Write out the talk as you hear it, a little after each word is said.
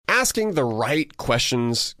asking the right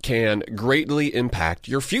questions can greatly impact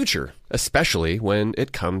your future, especially when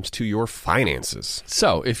it comes to your finances.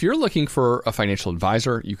 So, if you're looking for a financial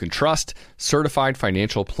advisor you can trust, certified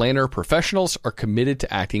financial planner professionals are committed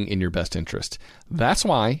to acting in your best interest. That's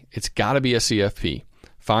why it's got to be a CFP.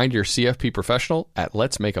 Find your CFP professional at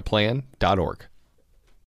letsmakeaplan.org.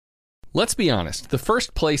 Let's be honest, the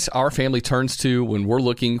first place our family turns to when we're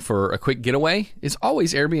looking for a quick getaway is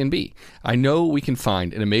always Airbnb. I know we can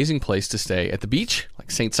find an amazing place to stay at the beach,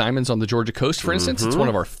 like St. Simon's on the Georgia coast, for instance. It's one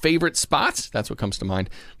of our favorite spots. That's what comes to mind,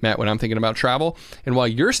 Matt, when I'm thinking about travel. And while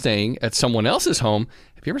you're staying at someone else's home,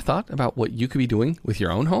 have you ever thought about what you could be doing with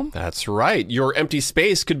your own home? That's right. Your empty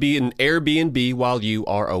space could be an Airbnb while you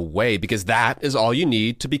are away, because that is all you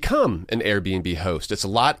need to become an Airbnb host. It's a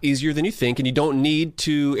lot easier than you think, and you don't need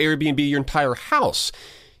to Airbnb your entire house.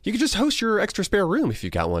 You could just host your extra spare room if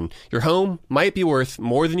you've got one. Your home might be worth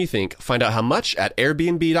more than you think. Find out how much at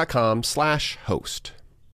airbnb.com/host.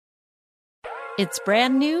 It's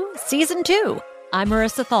brand new, Season 2. I'm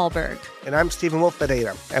Marissa Thalberg. And I'm Stephen Wolf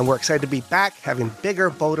Bedeta, and we're excited to be back having bigger,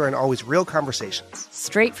 bolder, and always real conversations.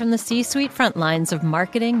 Straight from the C-suite front lines of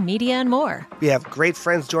marketing, media, and more. We have great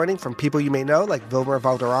friends joining from people you may know, like Vilmer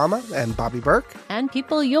Valderrama and Bobby Burke. And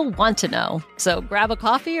people you'll want to know. So grab a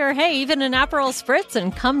coffee or, hey, even an Aperol Spritz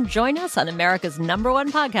and come join us on America's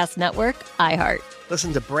 #1 podcast network, iHeart.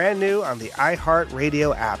 Listen to Brand New on the iHeart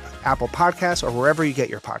Radio app, Apple Podcasts, or wherever you get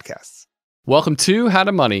your podcasts. Welcome to How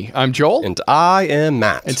to Money. I'm Joel. And I am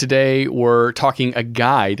Matt. And today we're talking a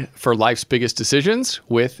guide for life's biggest decisions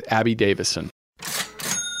with Abby Davisson.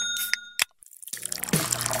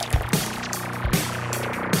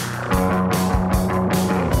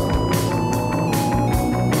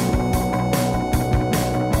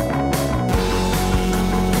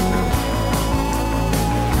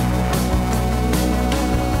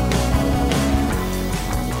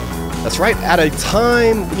 That's right. At a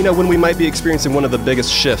time, when we might be experiencing one of the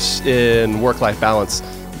biggest shifts in work-life balance,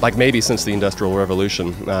 like maybe since the Industrial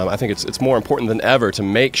Revolution, I think it's more important than ever to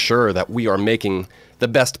make sure that we are making the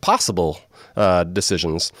best possible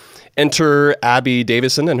decisions. Enter Abby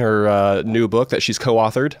Davisson and her new book that she's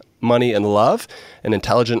co-authored, Money and Love, an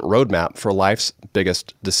intelligent roadmap for life's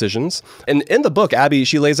biggest decisions. And in the book, Abby,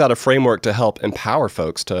 she lays out a framework to help empower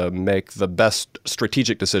folks to make the best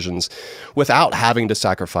strategic decisions without having to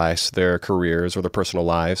sacrifice their careers or their personal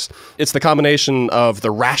lives. It's the combination of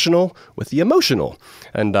the rational with the emotional.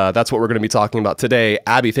 And that's what we're going to be talking about today.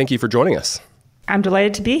 Abby, thank you for joining us. I'm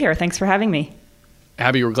delighted to be here. Thanks for having me.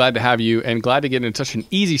 Abby, we're glad to have you and glad to get into such an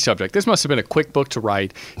easy subject. This must have been a quick book to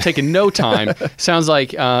write, taken no time. Sounds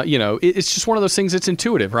like, it's just one of those things that's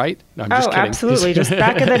intuitive, right? No, I'm just kidding. Absolutely. Just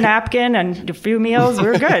back of the napkin and a few meals,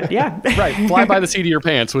 we're good. Yeah. Right. Fly by the seat of your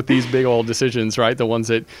pants with these big old decisions, right? The ones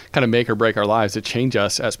that kind of make or break our lives, that change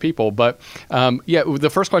us as people. But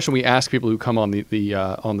the first question we ask people who come on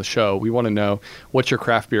the show, we want to know, what's your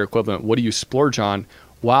craft beer equivalent? What do you splurge on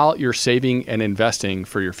while you're saving and investing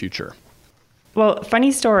for your future? Well,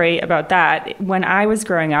 funny story about that. When I was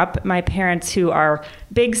growing up, my parents, who are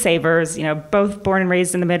big savers, both born and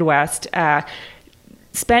raised in the Midwest,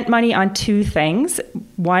 spent money on two things.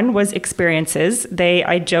 One was experiences.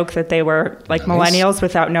 I joke that they were like millennials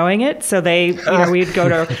without knowing it. So we'd go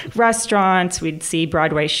to restaurants, we'd see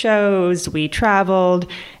Broadway shows, we traveled,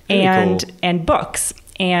 and books.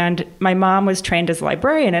 And my mom was trained as a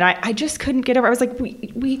librarian, and I just couldn't get over. I was like,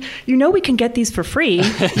 we can get these for free.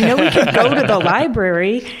 We can go to the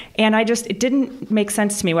library. And it didn't make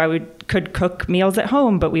sense to me why we could cook meals at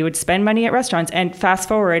home, but we would spend money at restaurants. And fast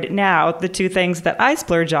forward now, the two things that I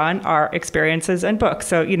splurge on are experiences and books.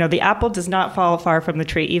 So, the apple does not fall far from the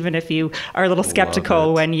tree, even if you are a little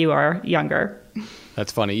skeptical when you are younger.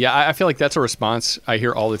 That's funny. Yeah, I feel like that's a response I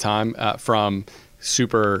hear all the time from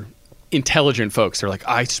super intelligent folks. They're like,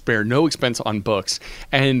 I spare no expense on books.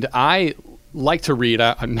 And I like to read.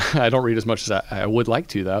 I don't read as much as I would like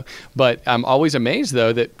to, though. But I'm always amazed,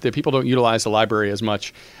 though, that people don't utilize the library as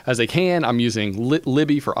much as they can. I'm using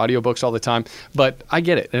Libby for audiobooks all the time. But I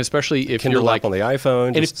get it. And especially if Kindle you're like on the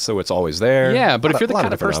iPhone, so it's always there. Yeah, but if you're the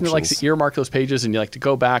kind of person that likes to earmark those pages and you like to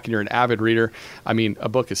go back and you're an avid reader, a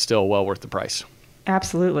book is still well worth the price.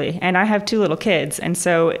 Absolutely. And I have two little kids. And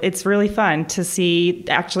so it's really fun to see.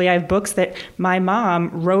 Actually, I have books that my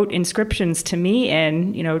mom wrote inscriptions to me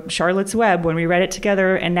in, Charlotte's Web when we read it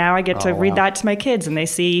together. And now I get to read that to my kids, and they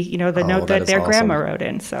see, the note that their grandma wrote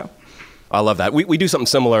in. So I love that. We do something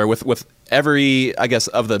similar with every, I guess,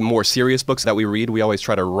 of the more serious books that we read, we always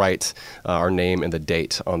try to write our name and the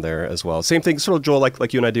date on there as well. Same thing, sort of, Joel,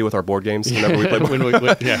 like you and I do with our board games. Whenever we play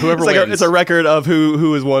whoever wins. It's a record of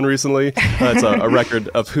who has won recently. It's a record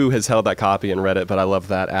of who has held that copy and read it, but I love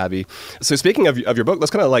that, Abby. So speaking of your book,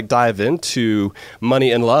 let's kind of like dive into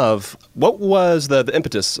Money and Love. What was the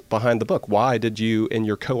impetus behind the book? Why did you and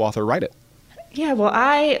your co-author write it? Yeah, well,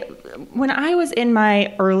 when I was in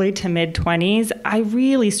my early to mid 20s, I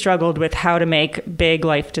really struggled with how to make big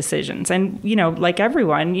life decisions. And, like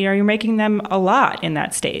everyone, you're making them a lot in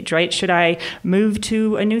that stage, right? Should I move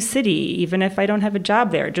to a new city, even if I don't have a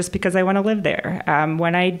job there, just because I want to live there?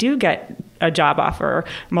 When I do get a job offer,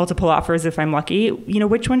 multiple offers if I'm lucky,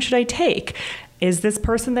 which one should I take? Is this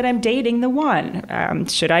person that I'm dating the one?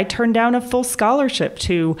 Should I turn down a full scholarship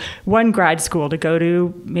to one grad school to go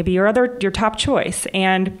to maybe your top choice?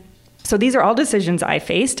 And so these are all decisions I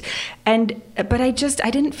faced, but I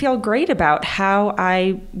didn't feel great about how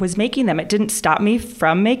I was making them. It didn't stop me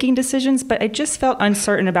from making decisions, but I just felt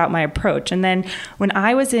uncertain about my approach. And then when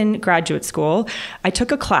I was in graduate school, I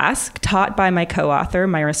took a class taught by my co-author,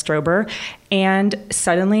 Myra Strober, and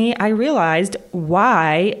suddenly I realized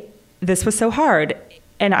why this was so hard,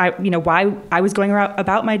 and why I was going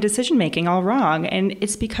about my decision making all wrong. And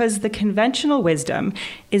it's because the conventional wisdom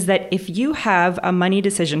is that if you have a money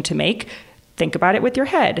decision to make, think about it with your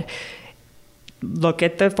head. Look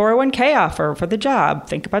at the 401k offer for the job.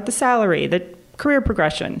 Think about the salary, the career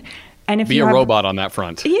progression. And if Be a robot on that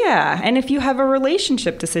front. Yeah. And if you have a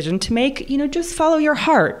relationship decision to make, just follow your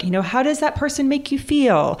heart. How does that person make you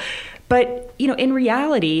feel? But, in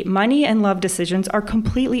reality, money and love decisions are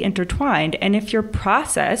completely intertwined. And if your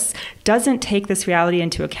process doesn't take this reality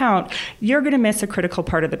into account, you're going to miss a critical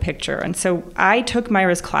part of the picture. And so I took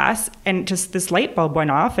Myra's class and just this light bulb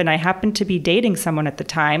went off. And I happened to be dating someone at the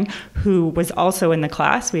time who was also in the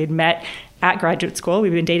class. We had met at graduate school.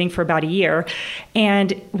 We've been dating for about a year,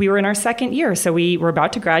 and we were in our second year. So we were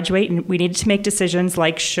about to graduate, and we needed to make decisions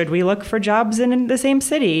like, should we look for jobs in the same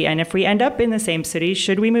city? And if we end up in the same city,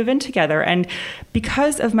 should we move in together? And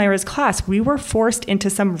because of Myra's class, we were forced into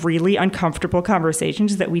some really uncomfortable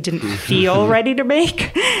conversations that we didn't feel ready to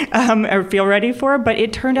make or feel ready for. But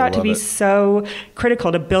it turned out to be so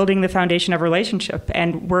critical to building the foundation of relationship.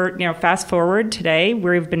 And we're, fast forward today,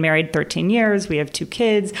 we've been married 13 years. We have 2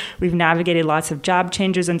 kids. We've navigated lots of job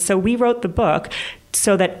changes. And so we wrote the book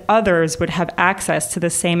so that others would have access to the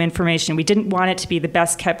same information. We didn't want it to be the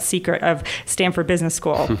best kept secret of Stanford Business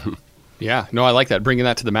School. Yeah, no, I like that, bringing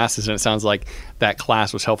that to the masses. And it sounds like that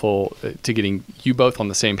class was helpful to getting you both on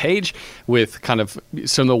the same page with kind of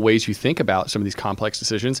some of the ways you think about some of these complex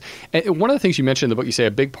decisions. And one of the things you mentioned in the book, you say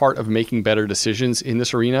a big part of making better decisions in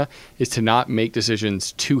this arena is to not make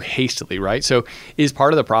decisions too hastily, right? So is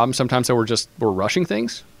part of the problem sometimes that we're rushing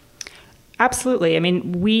things? Absolutely. I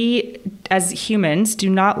mean, we as humans do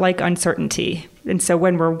not like uncertainty. And so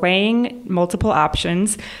when we're weighing multiple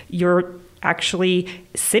options, you're actually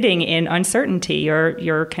sitting in uncertainty.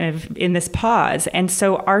 You're kind of in this pause. And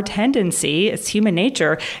so our tendency, it's human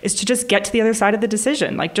nature, is to just get to the other side of the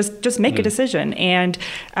decision, like just make a decision. And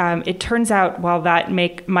it turns out while that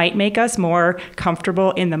might make us more comfortable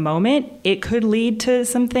in the moment, it could lead to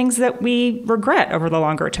some things that we regret over the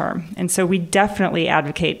longer term. And so we definitely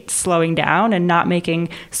advocate slowing down and not making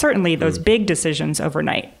certainly those big decisions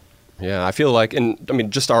overnight. Yeah, I feel like,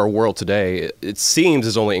 just our world today, it seems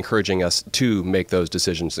is only encouraging us to make those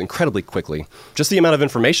decisions incredibly quickly. Just the amount of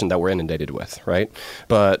information that we're inundated with, right?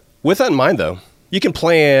 But with that in mind, though, you can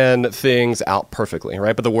plan things out perfectly,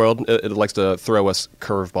 right? But the world, it likes to throw us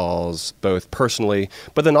curveballs, both personally,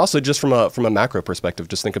 but then also just from a macro perspective.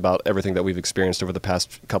 Just think about everything that we've experienced over the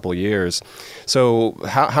past couple of years. So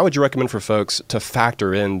how would you recommend for folks to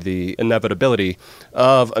factor in the inevitability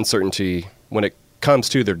of uncertainty when it comes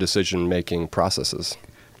to their decision-making processes?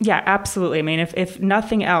 Yeah, absolutely. I mean, if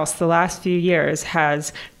nothing else, the last few years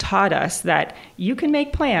has taught us that you can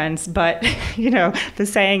make plans, but, the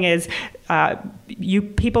saying is,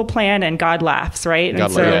 people plan and God laughs, right?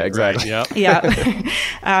 God laughs, yeah, exactly.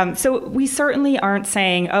 Yeah. So we certainly aren't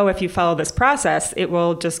saying, if you follow this process, it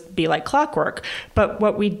will just be like clockwork. But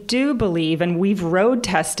what we do believe, and we've road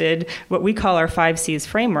tested what we call our 5 C's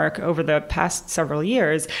framework over the past several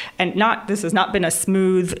years, and this has not been a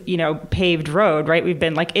smooth, paved road, right? We've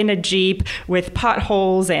been like in a Jeep with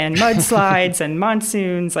potholes and mudslides and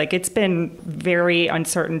monsoons. Like it's been very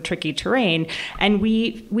uncertain, tricky terrain. And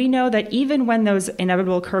we know that even when those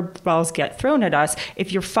inevitable curveballs get thrown at us,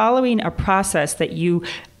 if you're following a process that you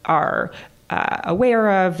are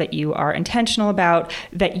aware of, that you are intentional about,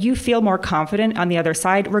 that you feel more confident on the other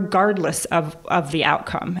side, regardless of the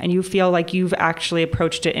outcome. And you feel like you've actually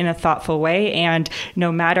approached it in a thoughtful way. And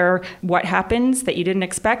no matter what happens that you didn't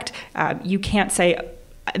expect, you can't say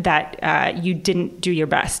that you didn't do your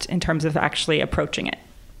best in terms of actually approaching it.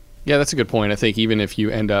 Yeah, that's a good point. I think even if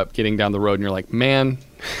you end up getting down the road and you're like, man,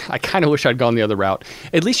 I kind of wish I'd gone the other route,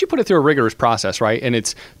 at least you put it through a rigorous process, right? And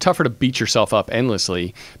it's tougher to beat yourself up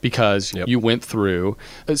endlessly because you went through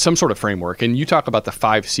some sort of framework. And you talk about the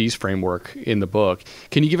 5 C's framework in the book.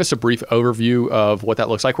 Can you give us a brief overview of what that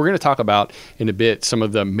looks like? We're going to talk about in a bit some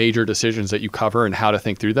of the major decisions that you cover and how to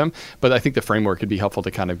think through them. But I think the framework could be helpful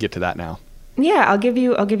to kind of get to that now. Yeah, I'll give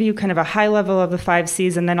you kind of a high level of the 5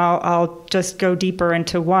 C's, and then I'll just go deeper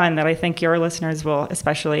into one that I think your listeners will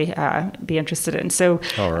especially be interested in. So,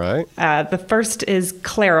 all right. The first is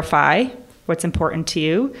clarify what's important to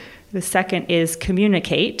you. The second is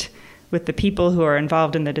communicate with the people who are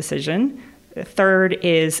involved in the decision. The third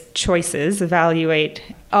is choices, evaluate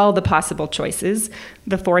all the possible choices.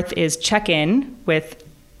 The fourth is check in with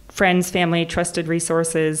friends, family, trusted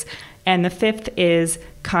resources. And the fifth is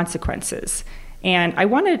consequences. And I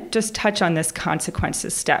want to just touch on this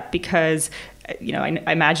consequences step because, I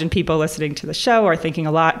imagine people listening to the show are thinking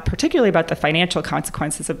a lot, particularly about the financial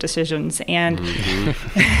consequences of decisions. And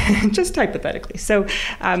just hypothetically. So,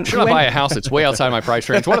 should I buy a house that's way outside my price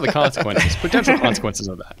range? What are the consequences, potential consequences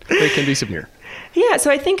of that? They can be severe. Yeah,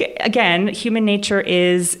 so I think, again, human nature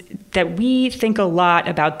is that we think a lot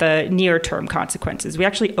about the near-term consequences. We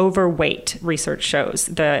actually overweight, research shows,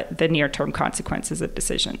 the near-term consequences of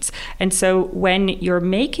decisions. And so when you're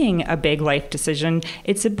making a big life decision,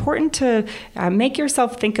 it's important to make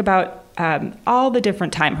yourself think about all the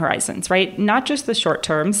different time horizons, right? Not just the short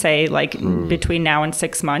term, say like between now and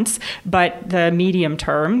 6 months, but the medium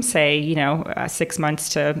term, say, 6 months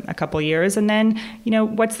to a couple years. And then,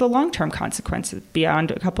 what's the long-term consequences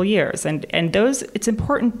beyond a couple years? And those, it's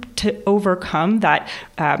important to overcome that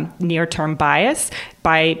near-term bias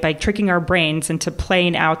by tricking our brains into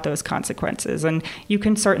playing out those consequences. And you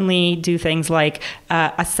can certainly do things like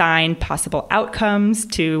assign possible outcomes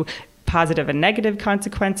to positive and negative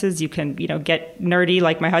consequences. You can, get nerdy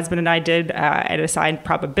like my husband and I did and assign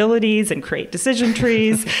probabilities and create decision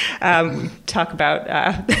trees. Talk about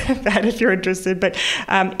that if you're interested. But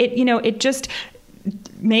it just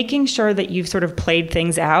making sure that you've sort of played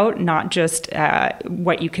things out, not just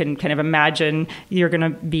what you can kind of imagine you're going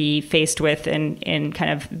to be faced with in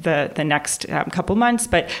kind of the next couple months,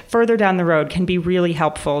 but further down the road can be really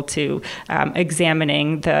helpful to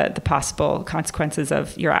examining the possible consequences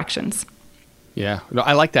of your actions. Yeah, no,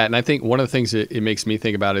 I like that. And I think one of the things it makes me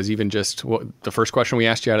think about is even just the first question we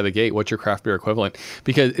asked you out of the gate, what's your craft beer equivalent?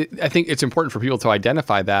 Because I think it's important for people to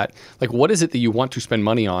identify that. Like, what is it that you want to spend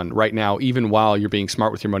money on right now, even while you're being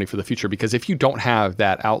smart with your money for the future? Because if you don't have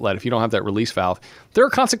that outlet, if you don't have that release valve, there are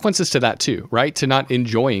consequences to that too, right? To not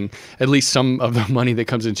enjoying at least some of the money that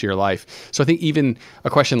comes into your life. So I think even a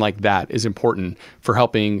question like that is important for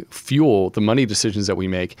helping fuel the money decisions that we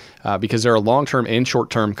make, because there are long-term and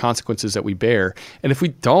short-term consequences that we bear. And if we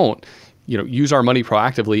don't, use our money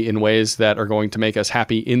proactively in ways that are going to make us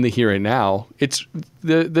happy in the here and now, it's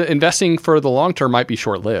the investing for the long term might be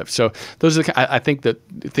short-lived. So those are I think that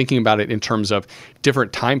thinking about it in terms of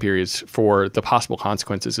different time periods for the possible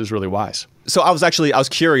consequences is really wise. So I was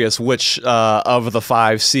curious which of the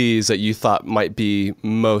 5 C's that you thought might be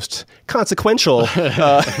most consequential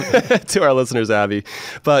to our listeners, Abby.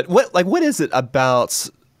 But what is it about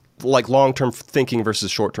like long-term thinking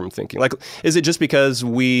versus short-term thinking? Like, is it just because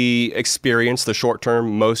we experience the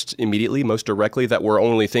short-term most immediately, most directly, that we're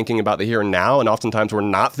only thinking about the here and now, and oftentimes we're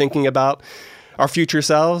not thinking about our future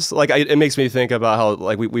selves? Like, it makes me think about how,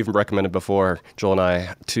 like, we've recommended before, Joel and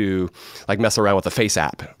I, to like mess around with the Face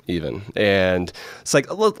app even. And it's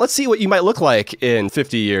like, let's see what you might look like in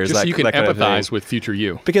 50 years. Just so you can empathize with future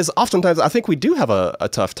you. Because oftentimes I think we do have a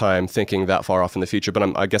tough time thinking that far off in the future,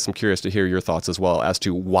 but I guess I'm curious to hear your thoughts as well as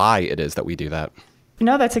to why it is that we do that.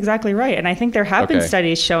 No, that's exactly right. And I think there have been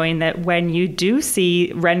studies showing that when you do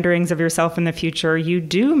see renderings of yourself in the future, you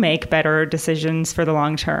do make better decisions for the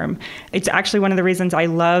long term. It's actually one of the reasons I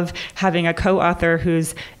love having a co-author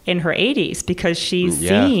who's in her 80s, because she's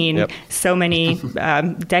seen so many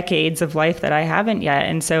decades of life that I haven't yet.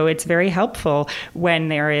 And so it's very helpful when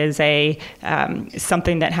there is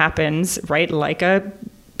something that happens, right, like a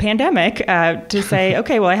pandemic to say,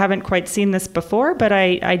 okay, well, I haven't quite seen this before, but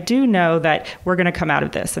I do know that we're going to come out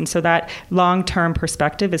of this. And so that long-term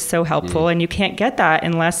perspective is so helpful. And you can't get that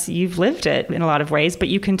unless you've lived it in a lot of ways, but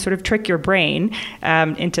you can sort of trick your brain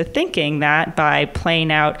into thinking that by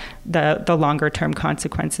playing out the longer term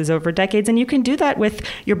consequences over decades. And you can do that with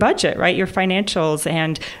your budget, right? Your financials.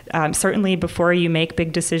 And certainly before you make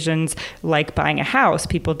big decisions like buying a house,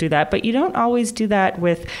 people do that. But you don't always do that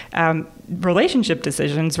with relationship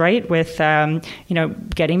decisions, right? With,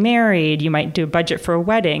 getting married, you might do a budget for a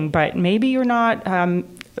wedding, but maybe you're not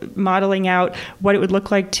modeling out what it would look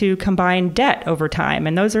like to combine debt over time.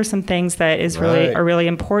 And those are some things that are really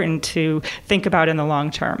important to think about in the long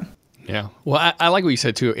term. Yeah. Well, I like what you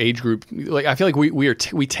said too, age group. Like, I feel like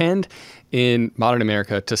we tend in modern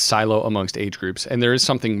America to silo amongst age groups. And there is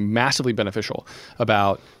something massively beneficial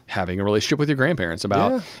about having a relationship with your grandparents,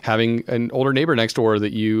 about having an older neighbor next door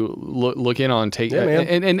that you look in on,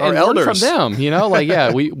 and learn from them.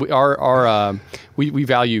 We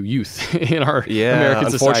value youth in our American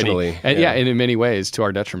society, and in many ways to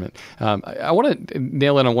our detriment. I want to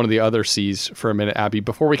nail in on one of the other C's for a minute, Abby,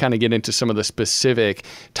 before we kind of get into some of the specific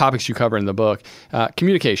topics you cover in the book.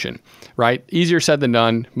 Communication, right? Easier said than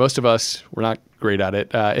done. Most of us, we're not great at it.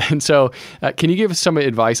 And so can you give us some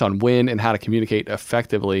advice on when and how to communicate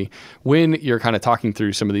effectively when you're kind of talking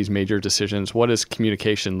through some of these major decisions? What does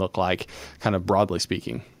communication look like, kind of broadly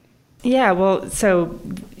speaking? Yeah, well, so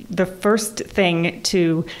the first thing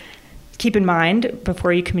to keep in mind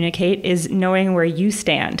before you communicate is knowing where you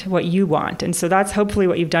stand, what you want. And so that's hopefully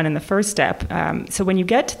what you've done in the first step. So when you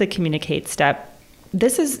get to the communicate step,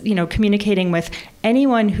 this is, communicating with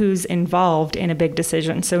anyone who's involved in a big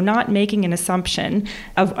decision. So not making an assumption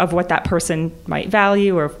of what that person might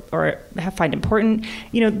value or find important.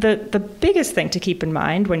 The biggest thing to keep in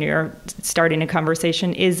mind when you're starting a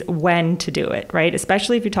conversation is when to do it, right?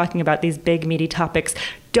 Especially if you're talking about these big, meaty topics.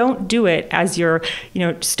 Don't do it as you're,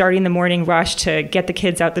 starting the morning rush to get the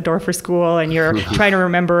kids out the door for school and you're trying to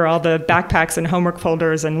remember all the backpacks and homework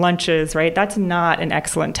folders and lunches, right? That's not an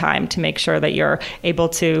excellent time to make sure that you're able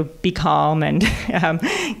to be calm and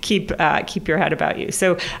keep your head about you.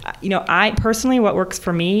 So, I personally, what works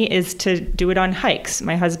for me is to do it on hikes.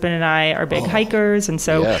 My husband and I are big hikers, and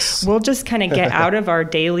so we'll just kind of get out of our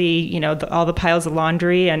daily, all the piles of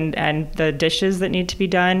laundry and the dishes that need to be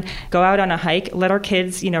done, go out on a hike, let our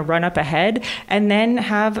kids run up ahead, and then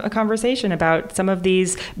have a conversation about some of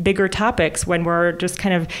these bigger topics when we're just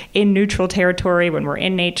kind of in neutral territory, when we're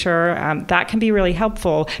in nature. That can be really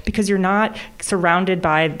helpful because you're not surrounded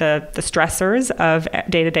by the stressors of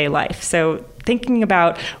day-to-day life. So thinking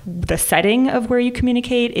about the setting of where you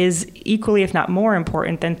communicate is equally, if not more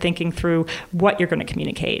important than thinking through what you're going to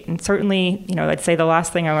communicate. And certainly, I'd say the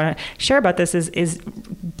last thing I want to share about this is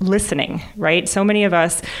listening, right? So many of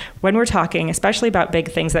us, when we're talking, especially about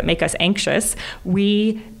big things that make us anxious,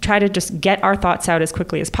 we try to just get our thoughts out as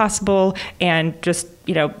quickly as possible and just,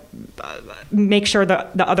 make sure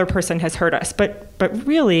that the other person has heard us. But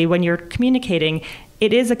really, when you're communicating,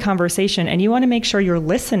 it is a conversation, and you want to make sure you're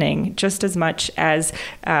listening just as much as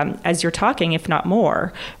you're talking, if not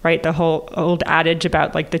more, right? The whole old adage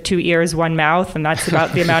about like the 2 ears, 1 mouth, and that's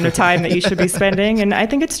about the amount of time that you should be spending. And I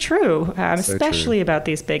think it's true, especially about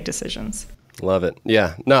these big decisions. Love it.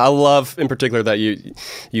 Yeah. No, I love in particular that you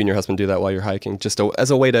and your husband do that while you're hiking, just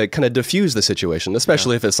as a way to kind of diffuse the situation,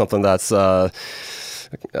 especially if it's something that's a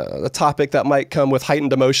topic that might come with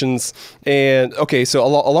heightened emotions. And okay, so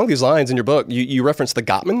along these lines in your book, you reference the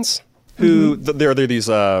Gottmans, who they're these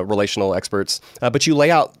relational experts, but you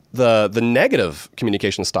lay out the negative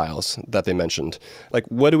communication styles that they mentioned. Like,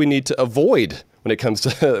 what do we need to avoid when it comes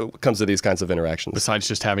to these kinds of interactions? Besides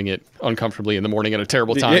just having it uncomfortably in the morning at a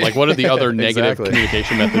terrible time, like what are the other negative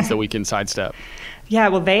communication methods that we can sidestep? Yeah,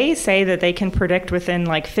 well, they say that they can predict within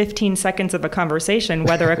like 15 seconds of a conversation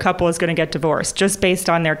whether a couple is going to get divorced just based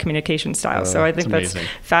on their communication style. So I think that's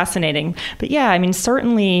fascinating. But yeah, I mean,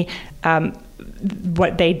 certainly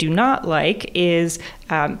what they do not like is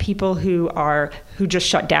people who just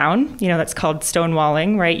shut down. That's called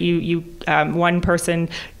stonewalling, right? You one person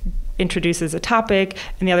introduces a topic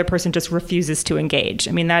and the other person just refuses to engage.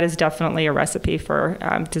 I mean, that is definitely a recipe for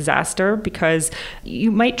disaster, because you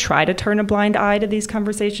might try to turn a blind eye to these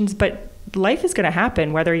conversations, but life is going to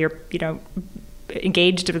happen whether you're,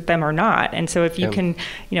 engaged with them or not. And so if you can,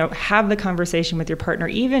 have the conversation with your partner,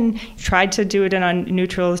 even try to do it in a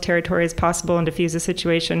neutral territory as possible and diffuse the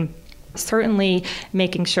situation, certainly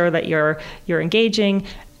making sure that you're engaging,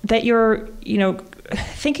 that you're,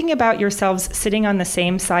 thinking about yourselves sitting on the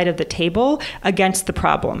same side of the table against the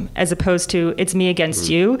problem, as opposed to it's me against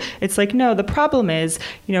you. It's like, no, the problem is,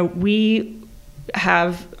 we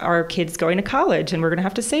have our kids going to college and we're going to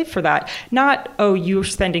have to save for that. Not, oh, you're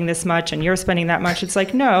spending this much and you're spending that much. It's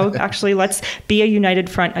like, no, actually, let's be a united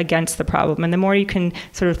front against the problem. And the more you can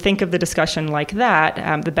sort of think of the discussion like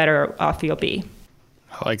that, the better off you'll be.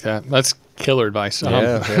 I like that. That's killer advice.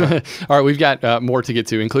 Yeah. All right, we've got more to get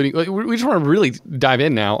to, including, we just want to really dive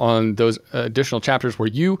in now on those additional chapters where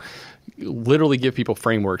you literally give people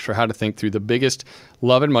frameworks for how to think through the biggest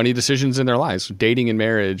love and money decisions in their lives. Dating and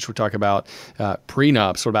marriage. We talk about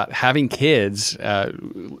prenups, about having kids,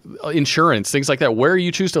 insurance, things like that. Where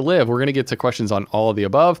you choose to live. We're going to get to questions on all of the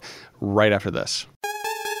above right after this.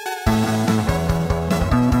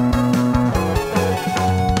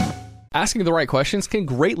 Asking the right questions can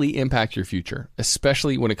greatly impact your future,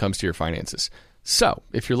 especially when it comes to your finances. So,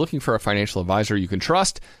 if you're looking for a financial advisor you can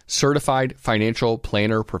trust, certified financial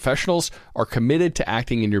planner professionals are committed to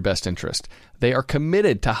acting in your best interest. They are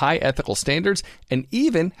committed to high ethical standards and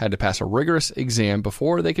even had to pass a rigorous exam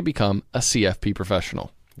before they could become a CFP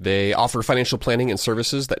professional. They offer financial planning and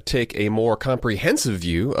services that take a more comprehensive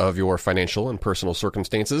view of your financial and personal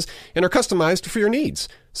circumstances and are customized for your needs.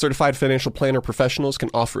 Certified financial planner professionals can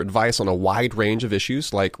offer advice on a wide range of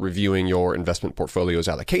issues like reviewing your investment portfolio's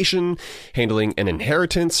allocation, handling an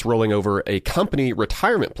inheritance, rolling over a company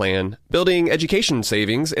retirement plan, building education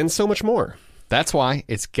savings, and so much more. That's why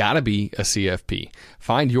it's got to be a CFP.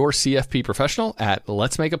 Find your CFP professional at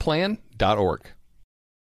letsmakeaplan.org.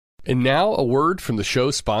 And now a word from the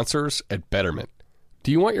show sponsors at Betterment.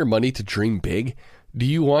 Do you want your money to dream big? Do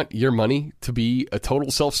you want your money to be a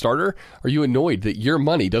total self-starter? Are you annoyed that your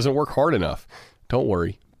money doesn't work hard enough? Don't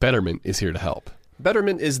worry, Betterment is here to help.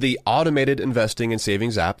 Betterment is the automated investing and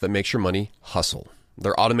savings app that makes your money hustle.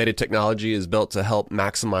 Their automated technology is built to help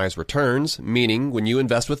maximize returns, meaning when you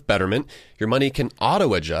invest with Betterment, your money can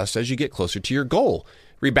auto-adjust as you get closer to your goal.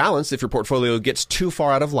 Rebalance if your portfolio gets too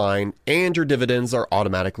far out of line and your dividends are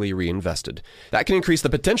automatically reinvested. That can increase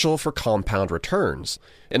the potential for compound returns.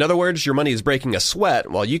 In other words, your money is breaking a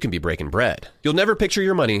sweat while you can be breaking bread. You'll never picture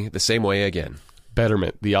your money the same way again.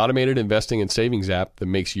 Betterment, the automated investing and savings app that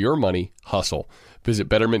makes your money hustle. Visit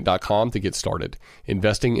Betterment.com to get started.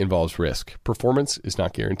 Investing involves risk. Performance is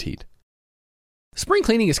not guaranteed. Spring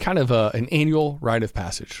cleaning is kind of an annual rite of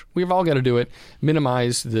passage. We've all got to do it,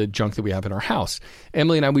 minimize the junk that we have in our house.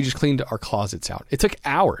 Emily and I, we just cleaned our closets out. It took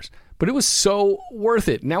hours, but it was so worth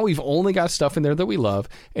it. Now we've only got stuff in there that we love,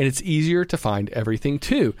 and it's easier to find everything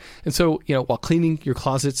too. And so, while cleaning your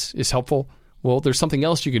closets is helpful, well, there's something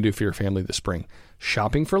else you can do for your family this spring.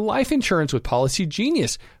 Shopping for life insurance with Policy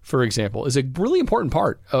Genius, for example, is a really important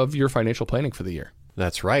part of your financial planning for the year.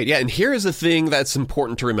 That's right. Yeah, and here is the thing that's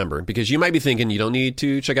important to remember, because you might be thinking you don't need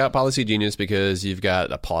to check out Policy Genius because you've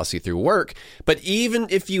got a policy through work. But even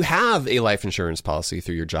if you have a life insurance policy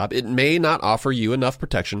through your job, it may not offer you enough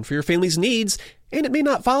protection for your family's needs, and it may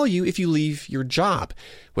not follow you if you leave your job.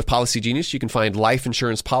 With Policy Genius, you can find life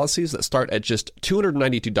insurance policies that start at just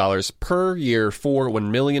 $292 per year for $1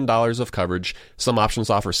 million of coverage. Some options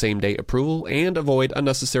offer same-day approval and avoid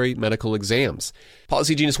unnecessary medical exams.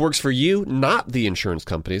 Policy Genius works for you, not the insurance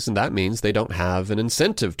companies, and that means they don't have an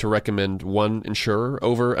incentive to recommend one insurer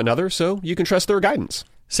over another, so you can trust their guidance.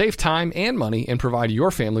 Save time and money and provide your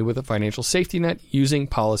family with a financial safety net using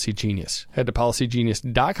Policy Genius. Head to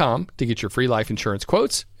policygenius.com to get your free life insurance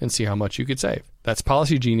quotes and see how much you could save. That's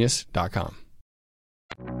policygenius.com.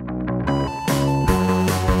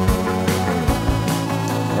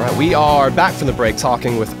 All right, we are back from the break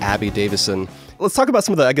talking with Abby Davisson. Let's talk about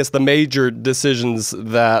some of the major decisions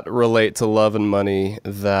that relate to love and money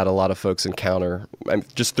that a lot of folks encounter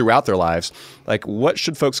just throughout their lives. Like, what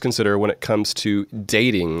should folks consider when it comes to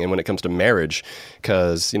dating and when it comes to marriage?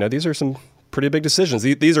 Because, these are some pretty big decisions.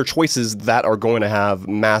 These are choices that are going to have a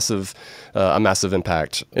massive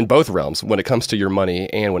impact in both realms when it comes to your money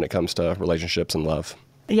and when it comes to relationships and love.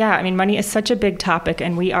 Yeah, money is such a big topic,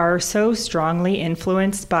 and we are so strongly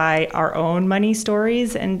influenced by our own money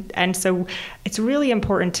stories. And so it's really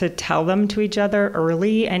important to tell them to each other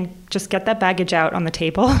early and just get that baggage out on the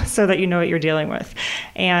table so that you know what you're dealing with.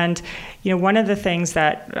 And, one of the things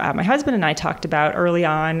that my husband and I talked about early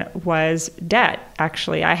on was debt.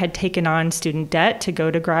 Actually, I had taken on student debt to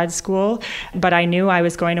go to grad school, but I knew I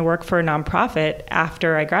was going to work for a nonprofit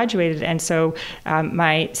after I graduated. And so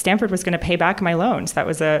my Stanford was going to pay back my loans. That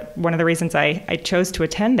was one of the reasons I chose to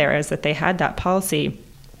attend there, is that they had that policy.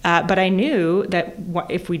 But I knew that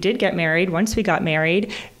if we did get married, once we got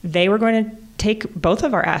married, they were going to take both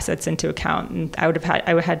of our assets into account. And I would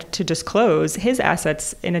have had to disclose his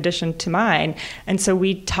assets in addition to mine. And so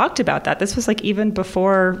we talked about that. This was like even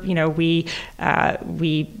before,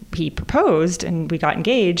 he proposed and we got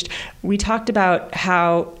engaged. We talked about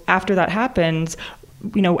how after that happens,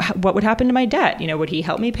 what would happen to my debt? Would he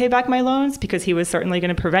help me pay back my loans? Because he was certainly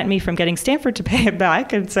going to prevent me from getting Stanford to pay it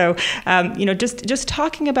back. And so, just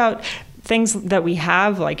talking about things that we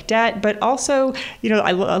have like debt, but also,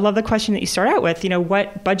 I love the question that you start out with,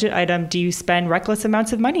 what budget item do you spend reckless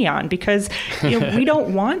amounts of money on? Because, we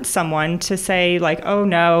don't want someone to say like, oh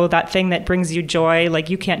no, that thing that brings you joy,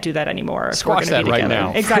 like you can't do that anymore. Squash that right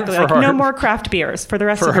now. Exactly. No more craft beers for the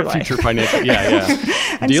rest of your life. For our future financial,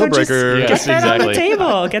 yeah. Deal breaker. Get that on the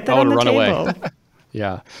table. Get that on the table. Away.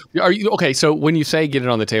 Yeah. Are you okay? So when you say get it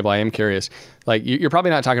on the table, I am curious. Like you're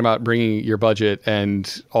probably not talking about bringing your budget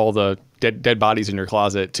and all the dead bodies in your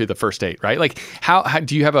closet to the first date, right? Like how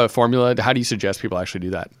do you have a formula? How do you suggest people actually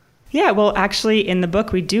do that? Yeah, well, actually, in the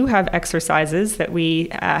book, we do have exercises that we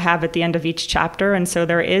have at the end of each chapter. And so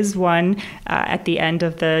there is one at the end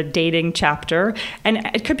of the dating chapter. And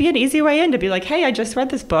it could be an easy way in to be like, hey, I just read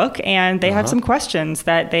this book and they have some questions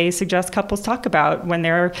that they suggest couples talk about when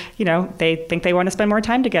they're, they think they want to spend more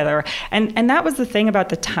time together. And that was the thing about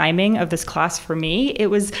the timing of this class for me. It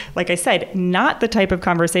was, like I said, not the type of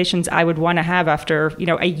conversations I would want to have after,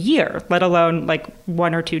 a year, let alone like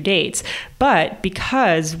 1 or 2 dates. But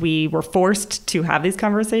because we were forced to have these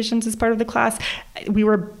conversations as part of the class, we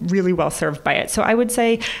were really well served by it. So I would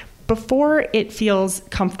say before it feels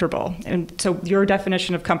comfortable, and so your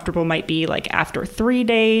definition of comfortable might be like after 3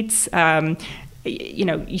 dates,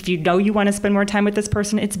 if you want to spend more time with this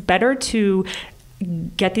person, it's better to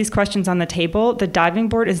get these questions on the table. The diving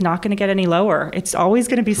board is not going to get any lower. It's always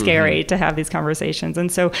going to be scary to have these conversations.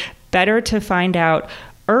 And so better to find out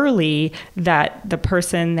early that the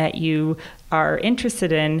person that you are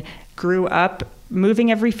interested in grew up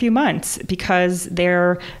moving every few months because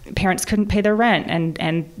their parents couldn't pay their rent.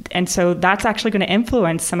 And so that's actually going to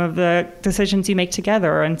influence some of the decisions you make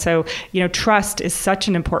together. And so, trust is such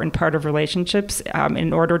an important part of relationships.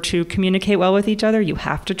 In order to communicate well with each other, you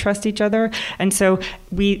have to trust each other. And so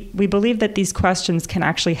we believe that these questions can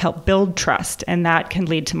actually help build trust, and that can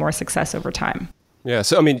lead to more success over time. Yeah.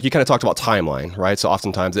 So, you kind of talked about timeline, right? So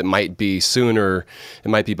oftentimes it might be sooner, it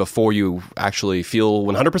might be before you actually feel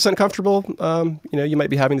 100% comfortable. You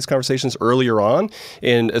might be having these conversations earlier on.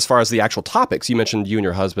 And as far as the actual topics, you mentioned you and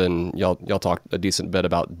your husband, y'all talked a decent bit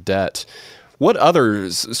about debt. What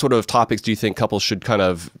other sort of topics do you think couples should kind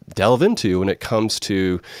of delve into when it comes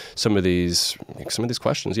to some of these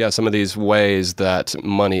questions? Yeah, some of these ways that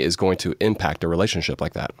money is going to impact a relationship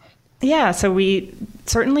like that. Yeah, so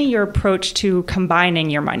certainly your approach to combining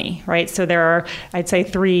your money, right? So there are, I'd say,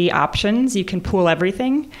 3 options. You can pool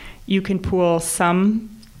everything, you can pool some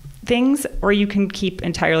things, or you can keep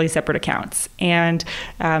entirely separate accounts. And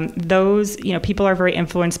those, people are very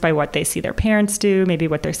influenced by what they see their parents do, maybe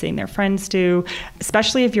what they're seeing their friends do.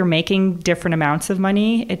 Especially if you're making different amounts of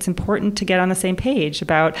money, it's important to get on the same page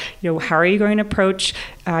about, how are you going to approach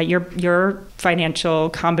your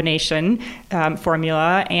financial combination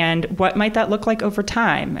formula, and what might that look like over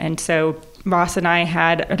time. And so Ross and I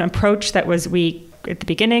had an approach that was at the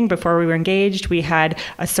beginning, before we were engaged, we had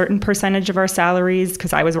a certain percentage of our salaries,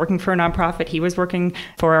 because I was working for a nonprofit, he was working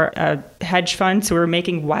for a hedge fund, so we were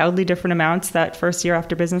making wildly different amounts that first year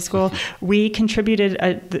after business school. We contributed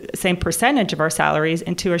the same percentage of our salaries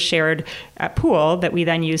into a shared pool that we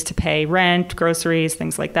then used to pay rent, groceries,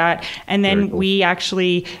 things like that. And then we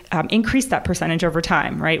actually increased that percentage over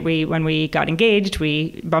time, right? When we got engaged,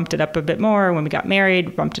 we bumped it up a bit more. When we got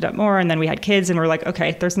married, bumped it up more. And then we had kids, and we're like,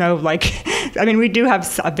 okay, there's no we do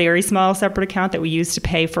have a very small separate account that we use to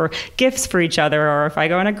pay for gifts for each other, or if I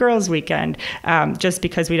go on a girls' weekend, just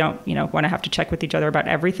because we don't, want to have to check with each other about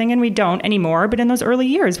everything, and we don't anymore. But in those early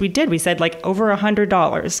years, we did. We said like over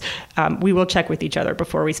 $100, we will check with each other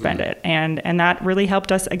before we spend it, and that really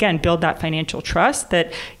helped us again build that financial trust.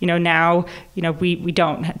 That now we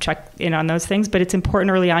don't check in on those things, but it's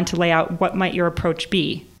important early on to lay out what might your approach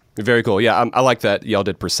be. Very cool. Yeah, I like that y'all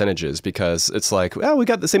did percentages, because it's like, well, we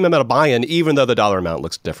got the same amount of buy-in, even though the dollar amount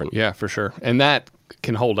looks different. Yeah, for sure. And that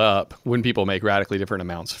can hold up when people make radically different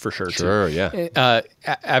amounts, for sure. Sure, too. Yeah.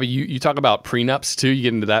 Abby, you talk about prenups too. You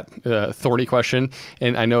get into that thorny question,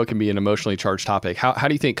 and I know it can be an emotionally charged topic. How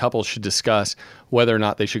do you think couples should discuss whether or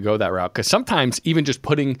not they should go that route? Because sometimes even just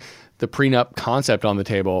putting the prenup concept on the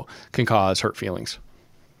table can cause hurt feelings.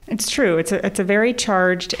 It's true. It's a very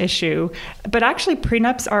charged issue, but actually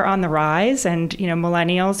prenups are on the rise, and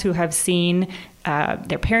millennials who have seen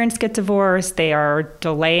their parents get divorced, they are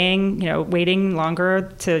delaying, waiting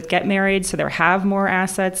longer to get married, so they have more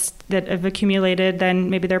assets that have accumulated than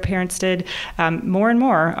maybe their parents did. More and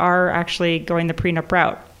more are actually going the prenup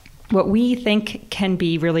route. What we think can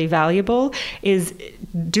be really valuable is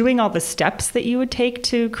doing all the steps that you would take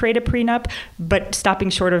to create a prenup, but stopping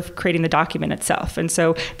short of creating the document itself. And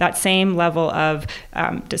so that same level of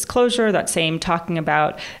disclosure, that same talking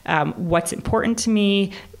about what's important to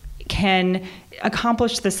me, can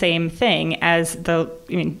accomplish the same thing as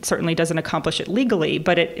certainly doesn't accomplish it legally,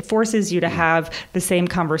 but it forces you to have the same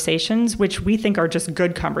conversations, which we think are just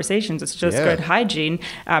good conversations. It's just good hygiene.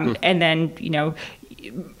 And then,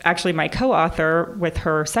 actually my co-author with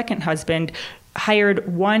her second husband hired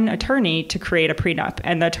one attorney to create a prenup.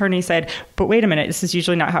 And the attorney said, but wait a minute, this is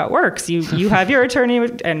usually not how it works. You have your attorney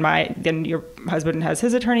and then your husband has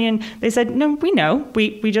his attorney. And they said, no, we know.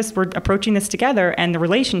 We just were approaching this together, and the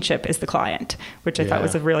relationship is the client, which I thought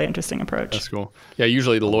was a really interesting approach. That's cool. Yeah,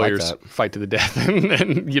 usually the lawyers fight to the death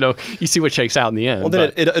and you see what shakes out in the end. Well,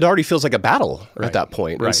 then it already feels like a battle at that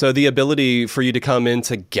point. Right. And so the ability for you to come in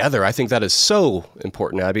together, I think that is so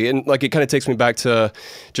important, Abby. And it kind of takes me back to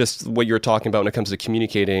just what you were talking about when it comes to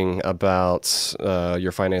communicating about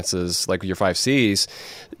your finances, like your 5 C's,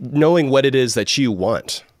 knowing what it is that you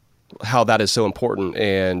want, how that is so important.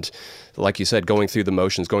 And like you said, going through the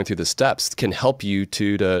motions, going through the steps can help you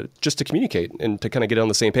to communicate and to kind of get on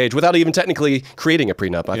the same page without even technically creating a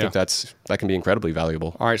prenup. I think that can be incredibly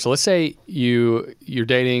valuable. All right. So let's say you're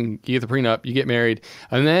dating, you get the prenup, you get married,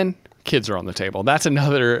 and then kids are on the table. That's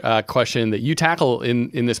another question that you tackle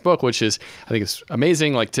in this book, which is, I think it's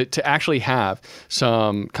amazing, to actually have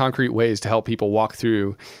some concrete ways to help people walk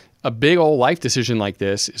through a big old life decision like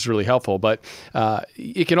this is really helpful. But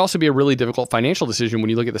it can also be a really difficult financial decision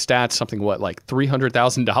when you look at the stats. Something like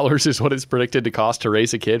 $300,000 is what it's predicted to cost to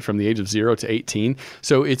raise a kid from the age of 0 to 18.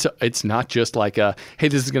 So it's not just like hey,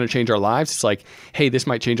 this is going to change our lives. It's like, hey, this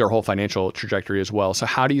might change our whole financial trajectory as well. So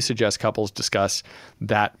how do you suggest couples discuss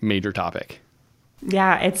that major topic?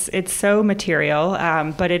 Yeah, it's so material,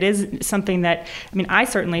 but it is something that, I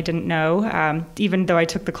certainly didn't know, even though I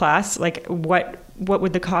took the class, what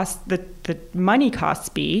would the money costs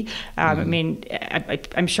be?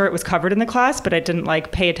 I'm sure it was covered in the class, but I didn't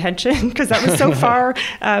pay attention because that was so far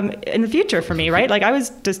in the future for me, right? I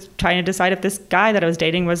was just trying to decide if this guy that I was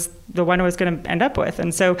dating was the one I was going to end up with.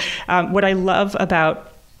 And so what I love about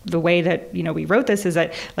the way that we wrote this is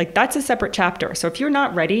that that's a separate chapter. So if you're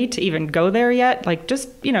not ready to even go there yet,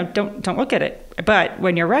 just don't look at it. But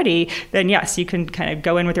when you're ready, then yes, you can kind of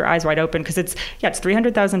go in with your eyes wide open, because it's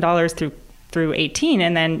 $300,000 through 18,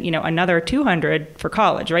 and then another $200,000 for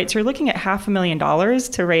college, right? So you're looking at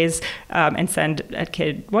 $500,000 to raise and send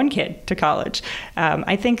one kid to college.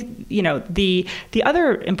 I think the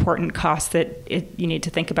other important cost that you need to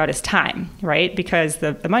think about is time, right? Because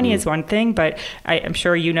the money is one thing, but I'm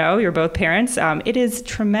sure you're both parents. It is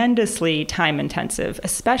tremendously time intensive,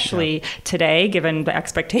 especially today, given the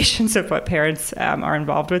expectations of what parents are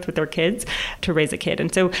involved with their kids to raise a kid.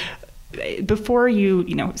 And so before you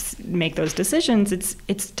make those decisions,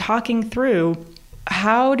 it's talking through,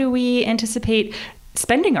 how do we anticipate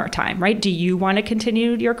spending our time, right? Do you want to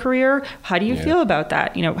continue your career? How do you feel about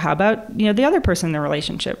that? How about the other person in the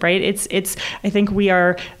relationship, right? It's I think we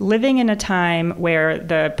are living in a time where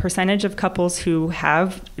the percentage of couples who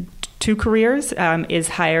have 2 careers is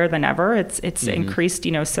higher than ever. It's increased,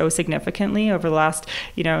 so significantly over the last,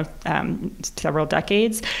 several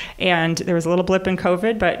decades. And there was a little blip in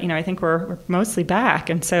COVID, but, I think we're mostly back.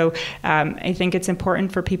 And so I think it's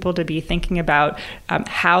important for people to be thinking about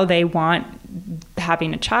how they want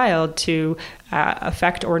having a child to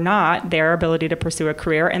affect or not their ability to pursue a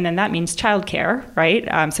career. And then that means childcare,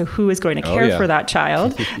 right? So who is going to care for that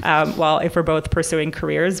child? Well, if we're both pursuing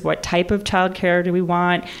careers, what type of childcare do we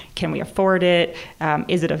want? Can we afford it?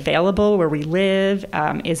 Is it available where we live?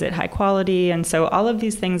 Is it high quality? And so all of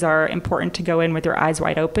these things are important to go in with your eyes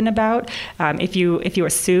wide open about. If you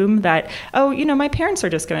assume that, my parents are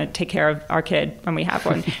just going to take care of our kid when we have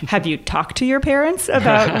one, have you talked to your parents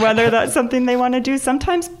about whether that's something they want to do?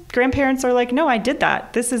 Sometimes grandparents are like, no, I did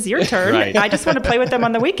that. This is your turn. Right. I just want to play with them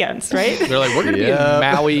on the weekends, right? They're like, we're going to be in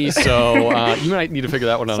Maui, so you might need to figure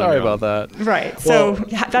that one out. Sorry about that. Right. So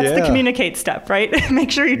that's the communicate step, right?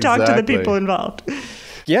 Make sure you talk to the people involved.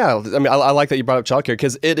 Yeah, I mean, I like that you brought up childcare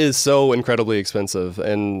because it is so incredibly expensive.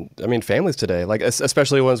 And I mean, families today, like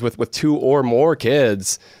especially ones with 2 or more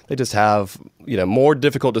kids, they just have, more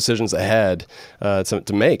difficult decisions ahead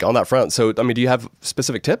to make on that front. So, I mean, do you have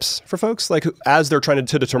specific tips for folks, like as they're trying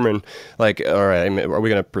to determine, like, all right, are we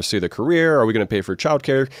going to pursue the career? Are we going to pay for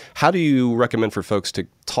childcare? How do you recommend for folks to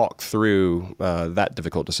talk through that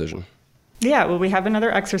difficult decision? Yeah, well, we have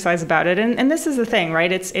another exercise about it. And this is the thing,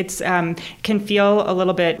 right? It's can feel a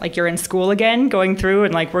little bit like you're in school again, going through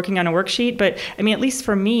and like working on a worksheet. But I mean, at least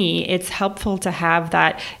for me, it's helpful to have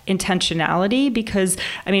that intentionality because,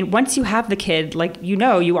 I mean, once you have the kid, like,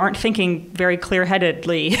 you aren't thinking very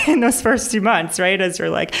clear-headedly in those first 2 months, right? As you're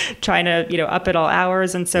like trying to, up at all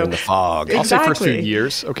hours. And so in the fog. I'll say first few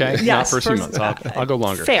years, okay? Yes, not first 2 months. I'll go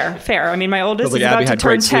longer. Fair. I mean, my oldest like is Abby about to had turn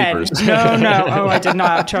great 10. sleepers. No. Oh, I did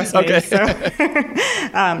not. Trust me. Okay. So.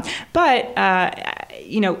 But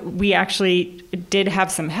we actually did have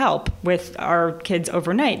some help with our kids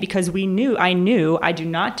overnight because I knew I do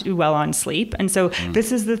not do well on sleep. And so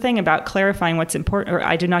this is the thing about clarifying what's important, or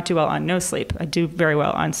I do not do well on no sleep. I do very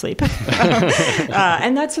well on sleep.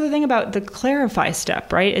 And that's the thing about the clarify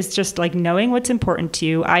step, right? It's just like knowing what's important to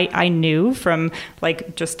you. I knew from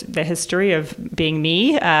like just the history of being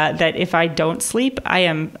me that if I don't sleep, I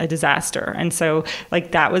am a disaster. And so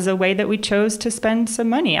like that was a way that we chose to spend some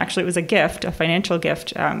money. Actually, it was a financial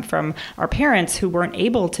gift from our parents who weren't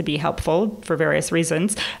able to be helpful for various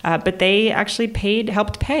reasons, but they actually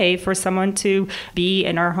helped pay for someone to be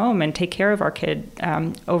in our home and take care of our kid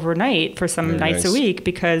overnight for some nights a week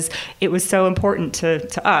because it was so important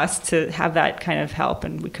to us to have that kind of help,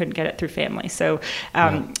 and we couldn't get it through family. So,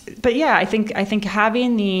 but yeah, I think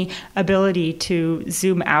having the ability to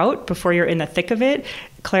zoom out before you're in the thick of it,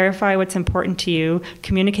 clarify what's important to you,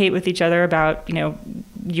 communicate with each other about,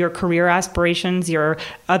 your career aspirations, your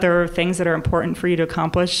other things that are important for you to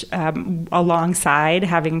accomplish alongside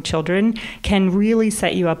having children can really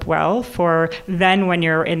set you up well for then when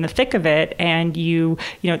you're in the thick of it and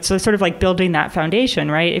so sort of like building that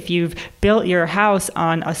foundation, right? If you've built your house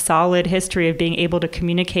on a solid history of being able to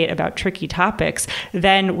communicate about tricky topics,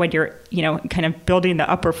 then when you're, kind of building the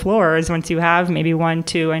upper floors, once you have maybe 1,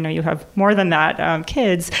 2, I know you have more than that,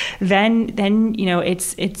 kids, then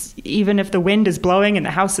it's even if the wind is blowing and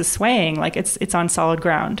the house is swaying, like it's on solid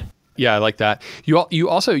ground. Yeah, I like that. You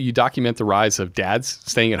also document the rise of dads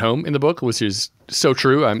staying at home in the book, which is so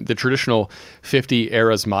true. The traditional 50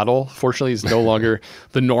 eras model, fortunately, is no longer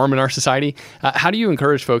the norm in our society. How do you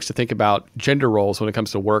encourage folks to think about gender roles when it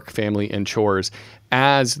comes to work, family, and chores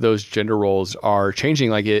as those gender roles are changing?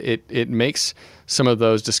 Like it makes some of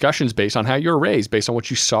those discussions based on how you were raised, based on what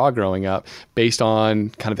you saw growing up, based on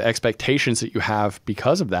kind of expectations that you have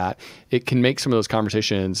because of that. It can make some of those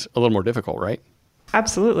conversations a little more difficult, right?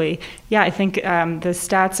 Absolutely. Yeah, I think the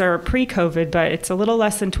stats are pre-COVID, but it's a little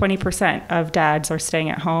less than 20% of dads are staying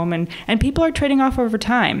at home, and people are trading off over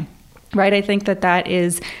time, right? I think that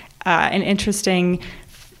is an interesting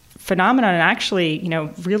phenomenon and actually,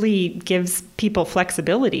 really gives people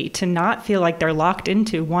flexibility to not feel like they're locked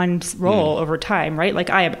into one role over time, right?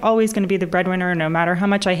 Like I am always going to be the breadwinner. No matter how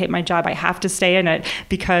much I hate my job, I have to stay in it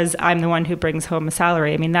because I'm the one who brings home a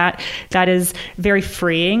salary. I mean, that is very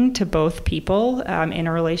freeing to both people in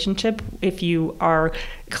a relationship if you are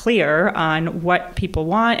clear on what people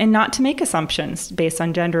want and not to make assumptions based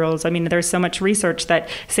on gender roles. I mean, there's so much research that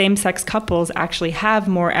same-sex couples actually have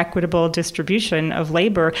more equitable distribution of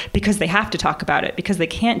labor because they have to talk about it, because they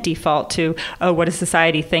can't default to, oh, what does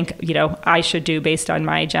society think, I should do based on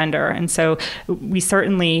my gender. And so we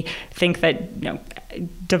certainly think that,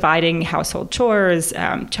 dividing household chores,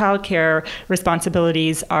 childcare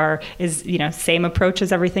responsibilities is same approach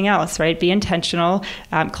as everything else, right? Be intentional,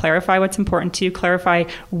 clarify what's important to you, clarify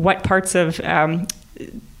what parts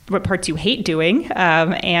you hate doing,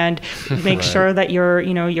 and make sure that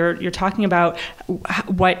you're talking about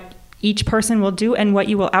what each person will do and what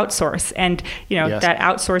you will outsource. And, Yes. that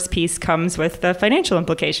outsource piece comes with the financial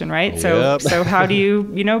implication, right? So how do you,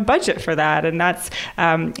 budget for that? And that's,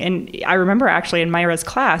 and I remember actually in Myra's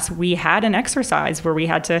class, we had an exercise where we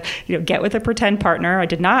had to, get with a pretend partner. I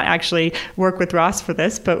did not actually work with Ross for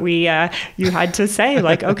this, but you had to say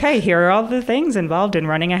like, okay, here are all the things involved in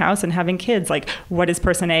running a house and having kids. Like, what is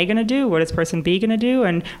person A going to do? What is person B going to do?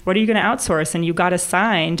 And what are you going to outsource? And you got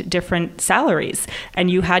assigned different salaries, and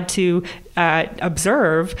you had to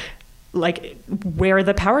observe like where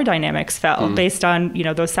the power dynamics fell based on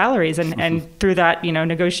those salaries, and through that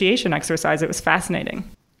negotiation exercise, it was fascinating.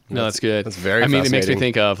 No, that's good. That's very I mean, fascinating. it makes me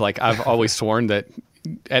think of like I've always sworn that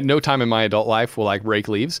at no time in my adult life will I rake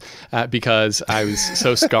leaves because I was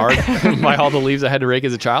so scarred by all the leaves I had to rake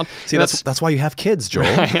as a child. See, that's why you have kids, Joel.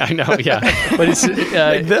 I know, yeah. But it's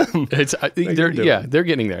Make them. they're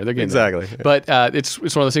getting there. They're getting exactly. there. But it's one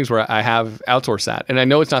of those things where I have outsourced that, and I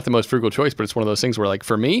know it's not the most frugal choice, but it's one of those things where, like,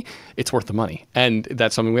 for me, it's worth the money, and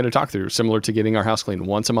that's something we had to talk through. Similar to getting our house cleaned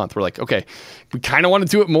once a month, we're like, okay, we kind of want to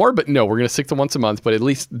do it more, but no, we're going to stick to once a month. But at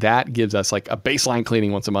least that gives us like a baseline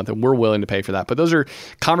cleaning once a month, and we're willing to pay for that. But those are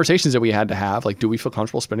conversations that we had to have. Like, do we feel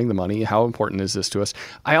comfortable spending the money? How important is this to us?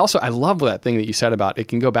 I love that thing that you said about it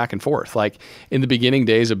can go back and forth. Like, in the beginning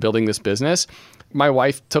days of building this business, my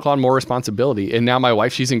wife took on more responsibility, and now my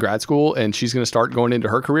wife, she's in grad school and she's going to start going into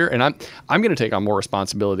her career, and I'm going to take on more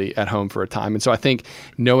responsibility at home for a time. And so I think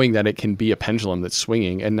knowing that it can be a pendulum that's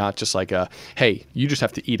swinging and not just like hey, you just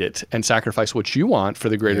have to eat it and sacrifice what you want for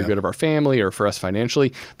the greater good of our family or for us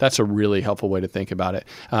financially, that's a really helpful way to think about it.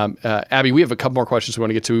 Abby, we have a couple more questions we want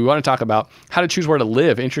to get to. We want to talk about how to choose where to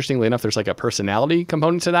live. Interestingly enough, there's like a personality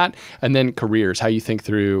component to that, and then careers, how you think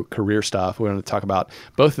through career stuff. We want to talk about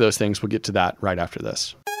both of those things. We'll get to that right after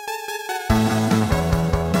this.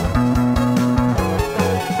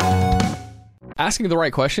 Asking the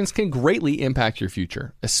right questions can greatly impact your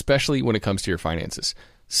future, especially when it comes to your finances.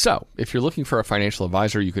 So, if you're looking for a financial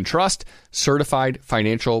advisor you can trust, certified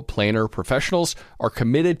financial planner professionals are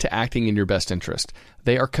committed to acting in your best interest.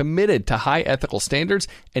 They are committed to high ethical standards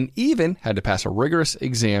and even had to pass a rigorous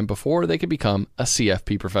exam before they could become a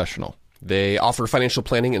CFP professional. They offer financial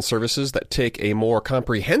planning and services that take a more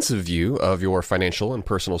comprehensive view of your financial and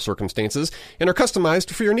personal circumstances and are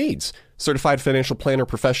customized for your needs. Certified financial planner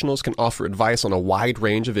professionals can offer advice on a wide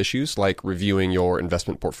range of issues like reviewing your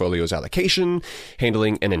investment portfolio's allocation,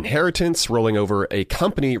 handling an inheritance, rolling over a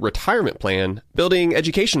company retirement plan, building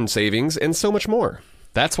education savings, and so much more.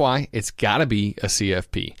 That's why it's got to be a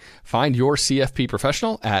CFP. Find your CFP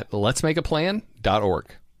professional at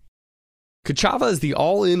letsmakeaplan.org. Kachava is the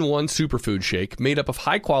all-in-one superfood shake made up of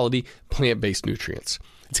high-quality plant-based nutrients.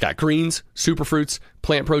 It's got greens, superfruits,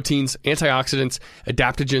 plant proteins, antioxidants,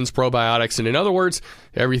 adaptogens, probiotics, and in other words,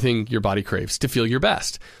 everything your body craves to feel your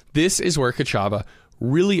best. This is where Kachava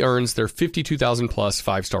really earns their 52,000 plus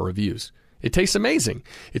 5-star reviews. It tastes amazing.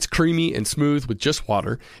 It's creamy and smooth with just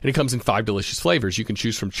water, and it comes in 5 delicious flavors. You can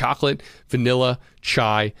choose from chocolate, vanilla,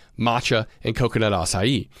 chai, matcha, and coconut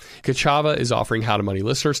acai. Kachava is offering How to Money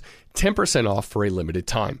listeners 10% off for a limited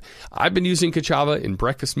time. I've been using Kachava in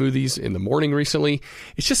breakfast smoothies in the morning recently.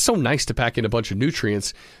 It's just so nice to pack in a bunch of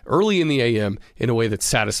nutrients early in the AM in a way that's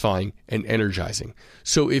satisfying and energizing.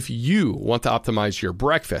 So if you want to optimize your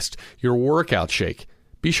breakfast, your workout shake,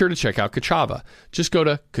 be sure to check out Kachava. Just go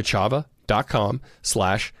to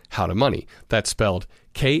kachava.com/howtomoney. That's spelled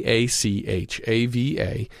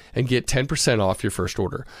Kachava and get 10% off your first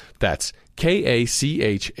order. That's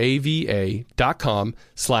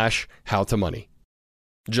kachava.com/howtomoney.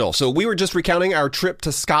 Joel, so we were just recounting our trip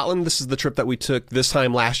to Scotland. This is the trip that we took this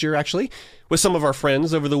time last year, actually, with some of our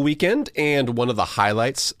friends over the weekend. And one of the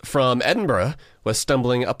highlights from Edinburgh was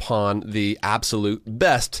stumbling upon the absolute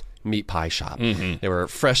best meat pie shop. Mm-hmm. They were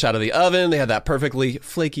fresh out of the oven. They had that perfectly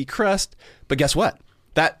flaky crust. But guess what?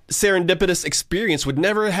 That serendipitous experience would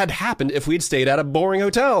never have happened if we'd stayed at a boring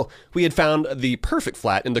hotel. We had found the perfect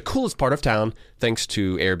flat in the coolest part of town thanks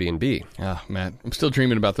to Airbnb. Oh, man, I'm still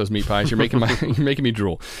dreaming about those meat pies. You're making me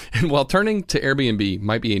drool. And while turning to Airbnb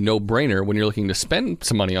might be a no-brainer when you're looking to spend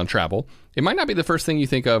some money on travel, it might not be the first thing you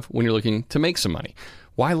think of when you're looking to make some money.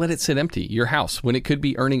 Why let it sit empty, your house, when it could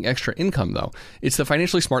be earning extra income, though? It's the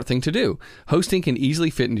financially smart thing to do. Hosting can easily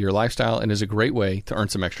fit into your lifestyle and is a great way to earn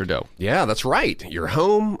some extra dough. Yeah, that's right. Your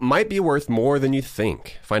home might be worth more than you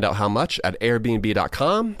think. Find out how much at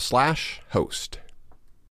airbnb.com/host.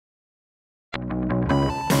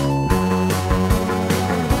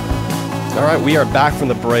 All right, we are back from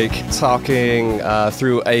the break talking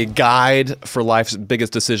through a guide for life's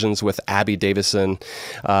biggest decisions with Abby Davisson.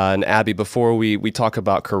 And Abby, before we talk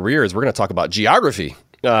about careers, we're going to talk about geography.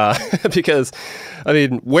 Because, I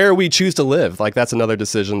mean, where we choose to live, like that's another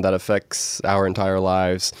decision that affects our entire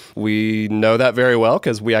lives. We know that very well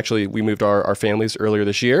because we moved our families earlier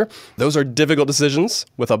this year. Those are difficult decisions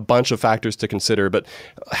with a bunch of factors to consider. But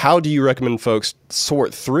how do you recommend folks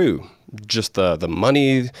sort through just the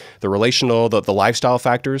money, the relational, the lifestyle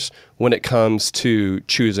factors when it comes to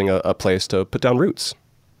choosing a place to put down roots?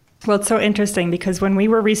 Well, it's so interesting because when we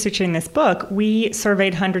were researching this book, we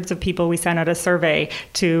surveyed hundreds of people. We sent out a survey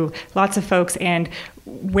to lots of folks, and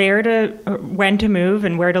when to move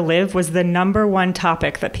and where to live was the number one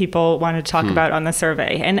topic that people wanted to talk about on the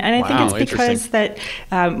survey. And I think it's because that,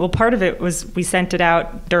 part of it was we sent it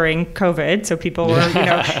out during COVID, so people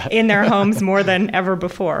were in their homes more than ever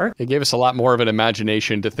before. It gave us a lot more of an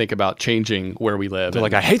imagination to think about changing where we live. They're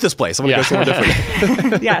like, I hate this place. I'm going to go somewhere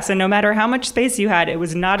different. Yes, and no matter how much space you had, it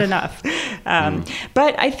was not enough.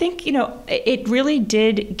 But I think, it really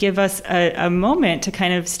did give us a moment to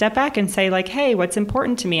kind of step back and say, like, hey, what's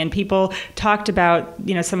important to me? And people talked about,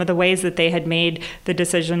 some of the ways that they had made the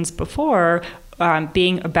decisions before,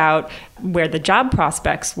 being about where the job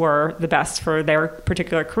prospects were the best for their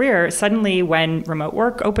particular career. Suddenly, when remote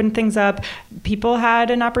work opened things up, people had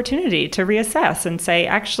an opportunity to reassess and say,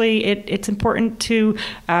 actually, it's important to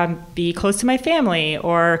be close to my family.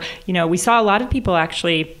 Or, we saw a lot of people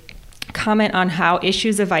actually comment on how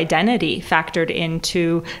issues of identity factored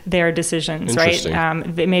into their decisions, right?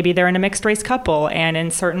 Maybe they're in a mixed race couple, and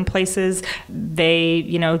in certain places they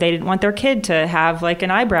didn't want their kid to have like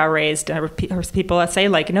an eyebrow raised, or people that say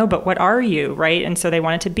like, no, but what are you, right? And so they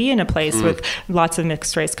wanted to be in a place with lots of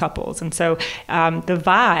mixed race couples. And so the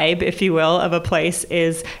vibe, if you will, of a place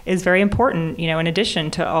is very important, in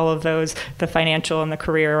addition to all of those, the financial and the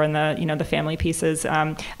career and the family pieces.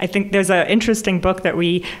 I think there's an interesting book that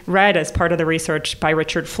we read as part of the research by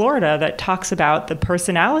Richard Florida that talks about the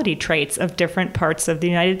personality traits of different parts of the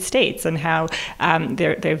United States and how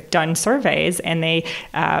they've done surveys, and they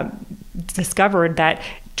discovered that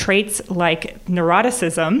traits like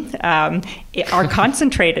neuroticism are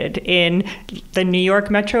concentrated in the New York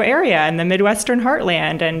metro area and the Midwestern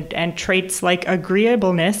heartland, and traits like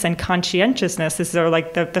agreeableness and conscientiousness, these are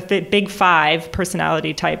like the big five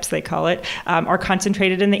personality types, they call it, are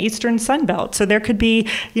concentrated in the Eastern Sunbelt. So there could be,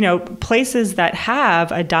 places that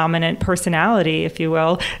have a dominant personality, if you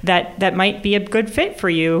will, that might be a good fit for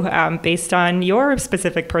you based on your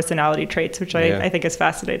specific personality traits, which I think is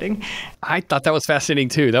fascinating. I thought that was fascinating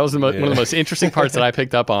too. That was one of the most interesting parts that I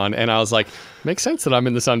picked up on, and I was like, makes sense that I'm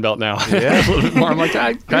in the Sun Belt now. Yeah, a little bit more. I'm like,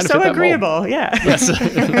 I kind of so fit that agreeable. mold. Yeah. Yes.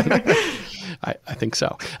 I think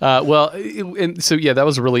so. That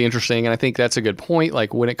was really interesting, and I think that's a good point.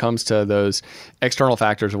 Like when it comes to those external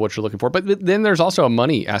factors of what you're looking for, but then there's also a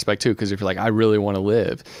money aspect too. Because if you're like, I really want to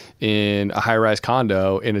live in a high-rise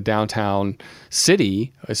condo in a downtown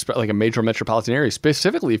city, like a major metropolitan area,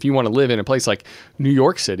 specifically if you want to live in a place like New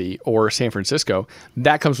York City or San Francisco,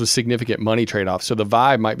 that comes with significant money trade-offs. So the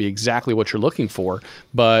vibe might be exactly what you're looking for,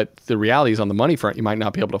 but the reality is on the money front, you might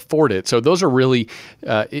not be able to afford it. So those are really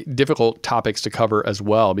difficult topics to cover as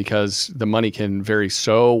well, because the money can vary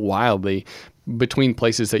so wildly between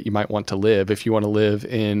places that you might want to live. If you want to live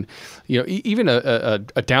in, even a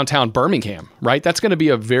downtown Birmingham, right? That's going to be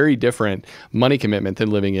a very different money commitment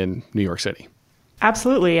than living in New York City.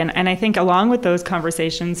 Absolutely. And I think along with those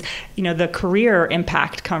conversations, the career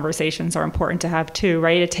impact conversations are important to have too,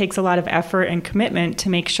 right? It takes a lot of effort and commitment to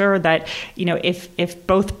make sure that, if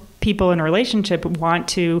both people in a relationship want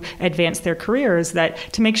to advance their careers, that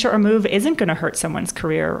to make sure a move isn't going to hurt someone's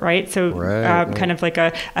career, right? So kind of like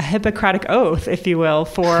a Hippocratic oath, if you will,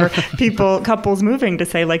 for couples moving to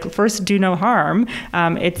say, like, first, do no harm.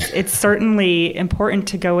 It's certainly important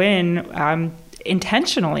to go in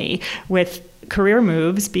intentionally with career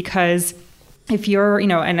moves, because if you're,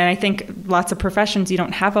 and I think lots of professions, you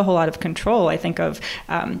don't have a whole lot of control. I think of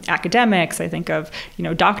academics. I think of,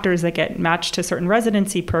 doctors that get matched to certain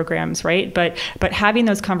residency programs, right? But having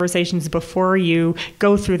those conversations before you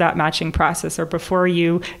go through that matching process, or before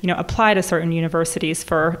you, apply to certain universities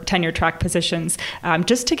for tenure track positions,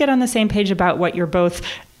 just to get on the same page about what you're both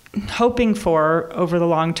hoping for over the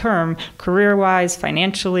long term, career-wise,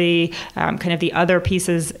 financially, kind of the other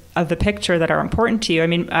pieces of the picture that are important to you. I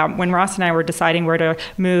mean, when Ross and I were deciding where to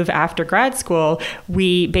move after grad school,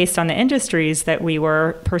 based on the industries that we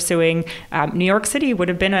were pursuing, New York City would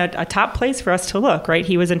have been a top place for us to look, right?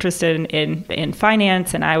 He was interested in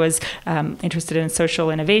finance, and I was interested in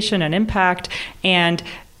social innovation and impact. And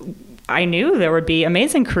I knew there would be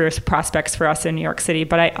amazing career prospects for us in New York City,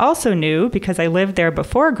 but I also knew, because I lived there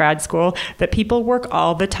before grad school, that people work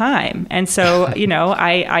all the time. And so,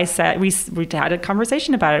 I said, we had a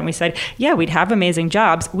conversation about it, and we said, yeah, we'd have amazing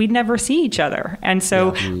jobs. We'd never see each other. And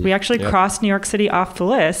so we actually crossed New York City off the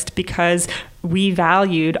list, because we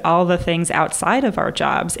valued all the things outside of our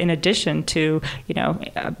jobs in addition to,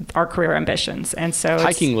 our career ambitions. And so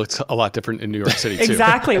hiking looks a lot different in New York City too.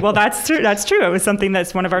 Exactly. Well, that's true. That's true. It was something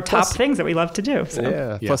that's one of our top things that we love to do. So.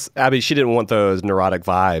 Yeah. Plus, Abby, she didn't want those neurotic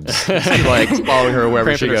vibes, like following her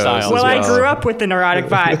wherever she goes. Well, I grew up with the neurotic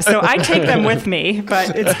vibes, so I take them with me,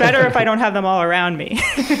 but it's better if I don't have them all around me.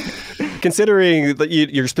 considering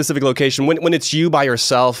your specific location, when it's you by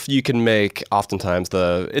yourself, you can make oftentimes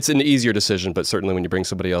it's an easier decision, but certainly when you bring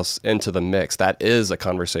somebody else into the mix, that is a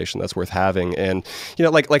conversation that's worth having. And,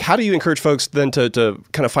 like how do you encourage folks then to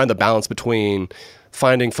kind of find the balance between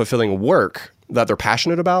finding fulfilling work that they're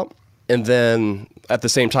passionate about, and then at the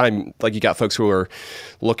same time, like you got folks who are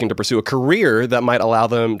looking to pursue a career that might allow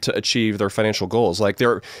them to achieve their financial goals. Like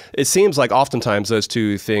it seems like oftentimes those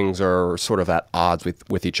two things are sort of at odds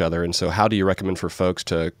with each other. And so how do you recommend for folks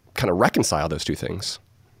to kind of reconcile those two things?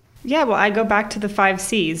 Yeah, well, I go back to the 5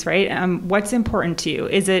 C's, right? What's important to you?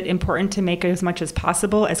 Is it important to make as much as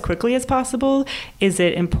possible, as quickly as possible? Is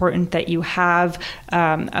it important that you have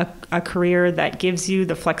a career that gives you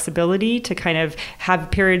the flexibility to kind of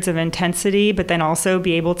have periods of intensity, but then also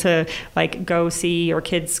be able to like go see your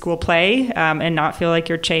kids' school play and not feel like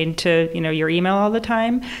you're chained to your email all the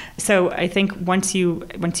time? So I think once you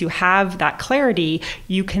have that clarity,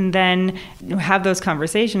 you can then have those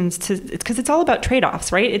conversations because it's all about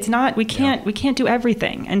trade-offs, right? It's not we can't do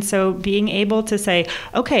everything. And so being able to say,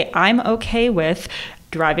 okay, I'm okay with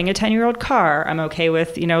driving a 10-year-old car. I'm okay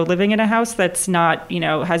with, living in a house that's not,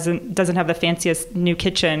 doesn't have the fanciest new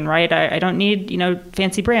kitchen, right? I don't need,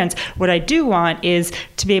 fancy brands. What I do want is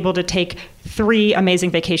to be able to take 3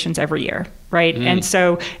 amazing vacations every year, right? And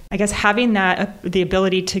so I guess having the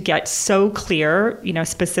ability to get so clear,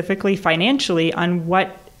 specifically financially on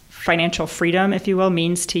what financial freedom, if you will,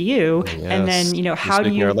 means to you. Yes. And then, how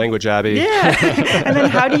do you... our language, Abby. Yeah. And then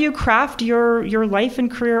how do you craft your life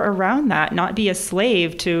and career around that? Not be a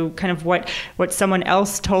slave to kind of what someone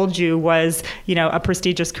else told you was, a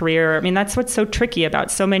prestigious career. I mean, that's what's so tricky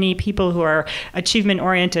about so many people who are achievement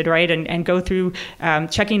oriented, right? And go through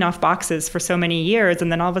checking off boxes for so many years.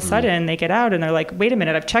 And then all of a sudden they get out and they're like, wait a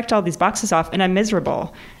minute, I've checked all these boxes off and I'm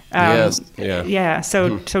miserable. Yes. Yeah. Yeah.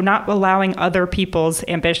 So not allowing other people's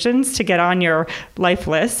ambitions to get on your life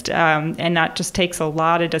list, and that just takes a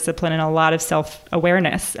lot of discipline and a lot of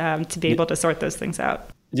self-awareness to be able to sort those things out.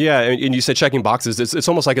 Yeah, and you said checking boxes. It's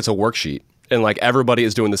almost like it's a worksheet, and like everybody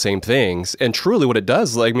is doing the same things. And truly, what it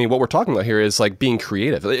does, what we're talking about here is like being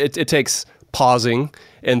creative. It takes pausing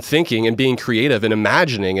and thinking and being creative and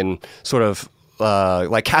imagining and sort of.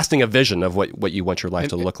 Like casting a vision of what you want your life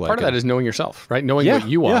to look like. Part of that is knowing yourself, right? Knowing what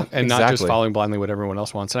you want and not just following blindly what everyone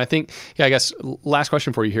else wants. And I think, I guess last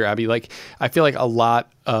question for you here, Abby, I feel like a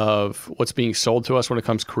lot of what's being sold to us when it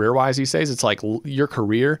comes career-wise these days, it's like your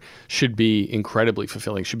career should be incredibly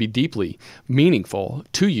fulfilling, should be deeply meaningful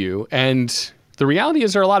to you. And the reality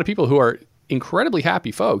is there are a lot of people who are incredibly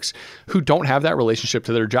happy folks who don't have that relationship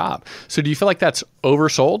to their job. So do you feel like that's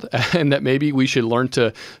oversold and that maybe we should learn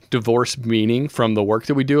to divorce meaning from the work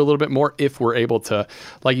that we do a little bit more if we're able to,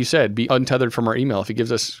 like you said, be untethered from our email? If it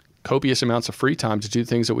gives us copious amounts of free time to do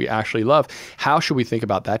things that we actually love, how should we think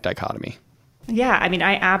about that dichotomy? Yeah, I mean,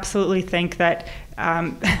 I absolutely think that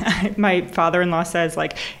my father-in-law says,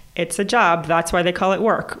 it's a job. That's why they call it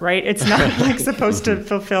work, right? It's not supposed to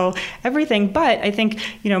fulfill everything. But I think,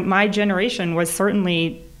 my generation was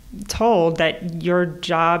certainly told that your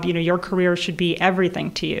job, your career should be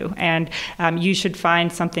everything to you. And you should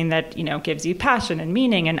find something that, gives you passion and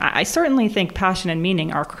meaning. And I certainly think passion and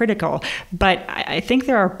meaning are critical. But I think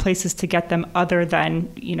there are places to get them other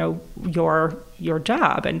than, your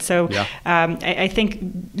job. And so I think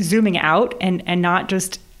zooming out and not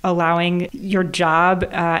just allowing your job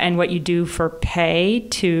and what you do for pay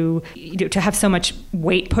to have so much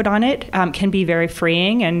weight put on it can be very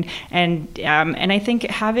freeing, and I think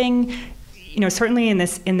having, certainly in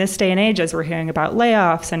this day and age, as we're hearing about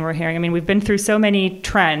layoffs and we've been through so many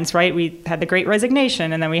trends, right? We had the Great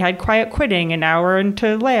Resignation, and then we had quiet quitting, and now we're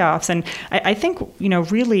into layoffs. And I think,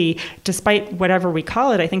 really, despite whatever we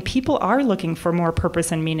call it, I think people are looking for more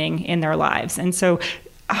purpose and meaning in their lives. And so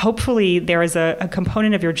hopefully there is a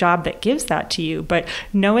component of your job that gives that to you, but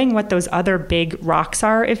knowing what those other big rocks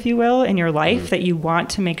are, if you will, in your life that you want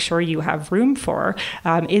to make sure you have room for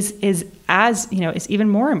is even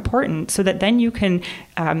more important, so that then you can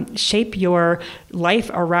shape your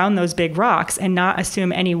life around those big rocks and not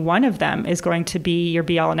assume any one of them is going to be your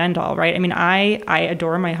be all and end all, right? I mean, I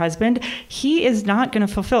adore my husband. He is not going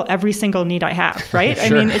to fulfill every single need I have, right? Sure. I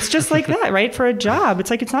mean, it's just like that, right? For a job, it's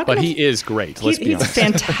like, it's not. But he is great. Let's be honest. He's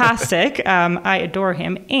fantastic. I adore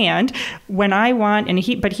him. And when I want,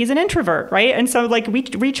 but he's an introvert, right? And so we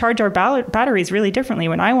recharge our batteries really differently.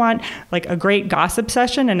 When I want a great gossip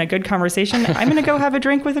session and a good conversation, I'm going to go have a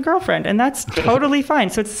drink with a girlfriend, and that's totally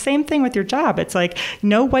fine. So it's the same thing with your job. It's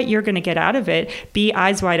know what you're going to get out of it, be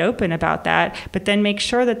eyes wide open about that, but then make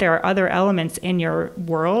sure that there are other elements in your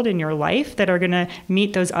world, in your life, that are going to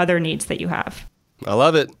meet those other needs that you have. I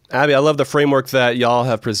love it. Abby, I love the framework that y'all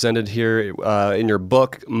have presented here in your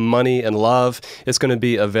book, Money and Love. It's going to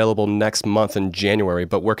be available next month in January,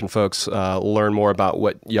 but where can folks learn more about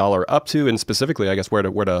what y'all are up to, and specifically, I guess, where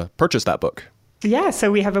to purchase that book? Yeah,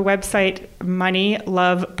 so we have a website,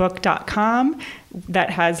 moneylovebook.com, that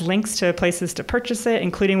has links to places to purchase it,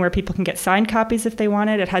 including where people can get signed copies if they want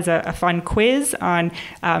it. It has a fun quiz on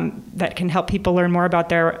that can help people learn more about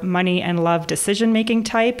their money and love decision-making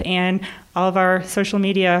type, and all of our social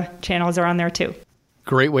media channels are on there too.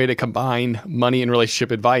 Great way to combine money and relationship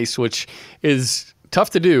advice, which is tough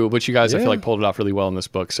to do, but you guys, I feel like, pulled it off really well in this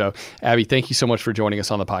book. So, Abby, thank you so much for joining us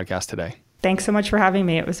on the podcast today. Thanks so much for having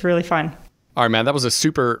me. It was really fun. All right, man, that was a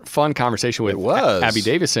super fun conversation with Abby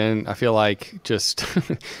Davisson. I feel like just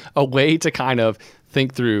a way to kind of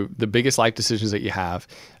think through the biggest life decisions that you have.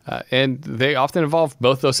 And they often involve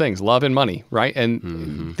both those things, love and money, right?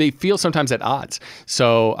 And they feel sometimes at odds.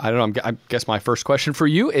 So I don't know, I guess my first question for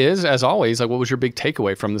you is, as always, like, what was your big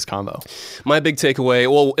takeaway from this convo? My big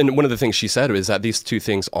takeaway, well, and one of the things she said is that these two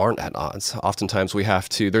things aren't at odds. Oftentimes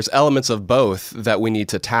there's elements of both that we need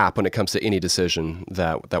to tap when it comes to any decision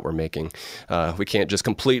that we're making. We can't just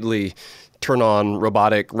completely turn on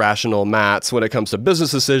robotic, rational mats when it comes to business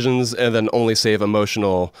decisions, and then only save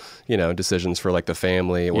emotional, decisions for like the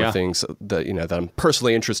family or things that that I'm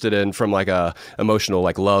personally interested in from like a emotional,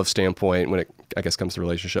 like love standpoint when it, I guess, comes to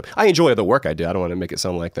relationship. I enjoy the work I do. I don't want to make it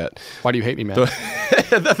sound like that. Why do you hate me, man?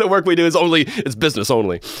 The work we do it's business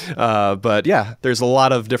only. But yeah, there's a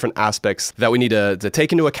lot of different aspects that we need to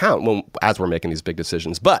take into account as we're making these big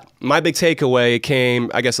decisions. But my big takeaway came,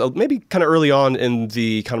 I guess, maybe kind of early on in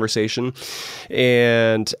the conversation.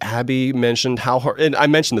 And Abby mentioned how hard, and I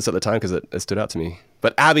mentioned this at the time because it stood out to me.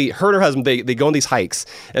 But Abby, her and her husband, they go on these hikes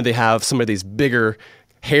and they have some of these bigger,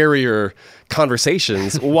 hairier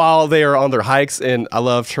conversations while they are on their hikes. And I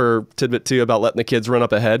loved her tidbit too about letting the kids run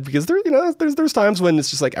up ahead, because there's times when it's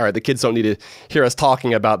just like, all right, the kids don't need to hear us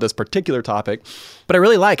talking about this particular topic. But I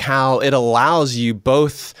really like how it allows you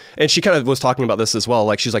both, and she kind of was talking about this as well,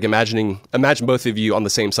 like she's like, imagine both of you on the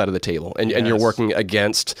same side of the table, and you're working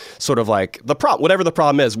against sort of like the problem, whatever the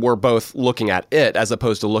problem is, we're both looking at it as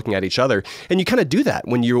opposed to looking at each other. And you kind of do that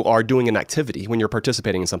when you are doing an activity, when you're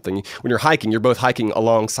participating in something, when you're hiking, you're both hiking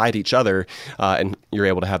alongside each other, and you're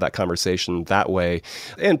able to have that conversation that way.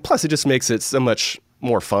 And plus it just makes it so much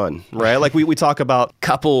more fun, right? Like we talk about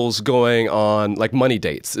couples going on like money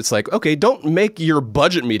dates. It's like, okay, don't make your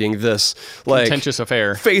budget meeting this like contentious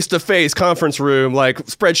affair, face-to-face conference room, like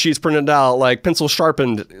spreadsheets printed out, like pencil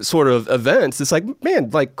sharpened sort of events. It's like, man,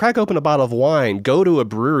 like crack open a bottle of wine, go to a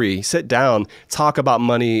brewery, sit down, talk about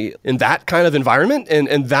money in that kind of environment.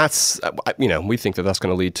 And that's, we think that that's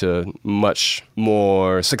going to lead to much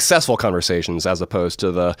more successful conversations as opposed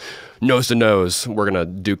to the nose to nose, we're going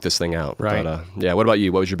to duke this thing out. Right. But, what about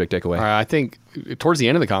you? What was your big takeaway? I think towards the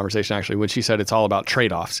end of the conversation, actually, when she said it's all about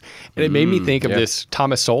trade-offs, and it made me think of this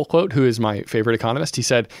Thomas Sowell quote, who is my favorite economist. He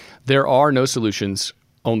said, there are no solutions,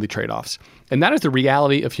 only trade-offs. And that is the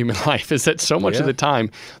reality of human life, is that so much of the time,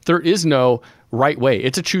 there is no right way.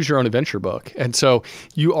 It's a choose your own adventure book. And so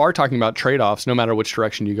you are talking about trade-offs no matter which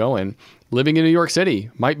direction you go in. Living in New York City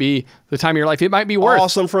might be the time of your life. It might be worth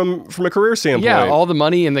awesome from a career standpoint. Yeah, all the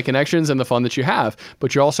money and the connections and the fun that you have.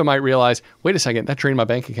 But you also might realize, wait a second, that drained my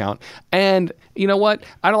bank account. And you know what?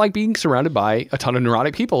 I don't like being surrounded by a ton of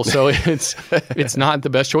neurotic people. So it's not the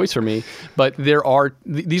best choice for me. But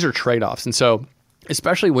these are trade-offs. And so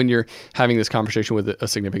especially when you're having this conversation with a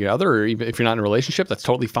significant other, or even if you're not in a relationship, that's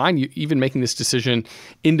totally fine. Even making this decision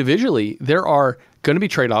individually, there are going to be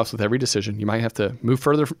trade-offs with every decision. You might have to move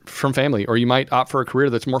further from family, or you might opt for a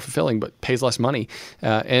career that's more fulfilling but pays less money.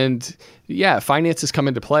 Finances come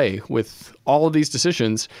into play with all of these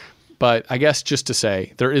decisions. But I guess just to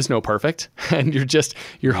say, there is no perfect, and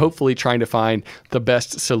you're hopefully trying to find the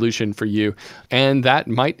best solution for you. And that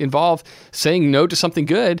might involve saying no to something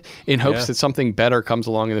good in hopes that something better comes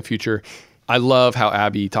along in the future. I love how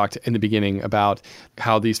Abby talked in the beginning about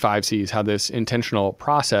how these 5 C's, how this intentional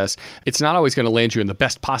process, it's not always going to land you in the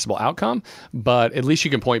best possible outcome, but at least you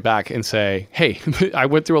can point back and say, hey, I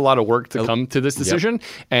went through a lot of work to come to this decision,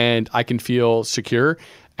 and I can feel secure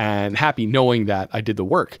and happy knowing that I did the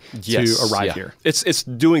work to arrive here. It's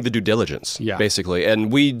doing the due diligence, basically.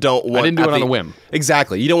 And we don't want... I didn't do it on a whim.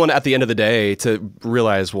 Exactly. You don't want, at the end of the day, to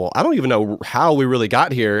realize, well, I don't even know how we really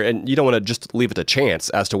got here. And you don't want to just leave it to chance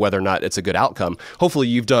as to whether or not it's a good outcome. Hopefully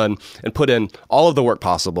you've done and put in all of the work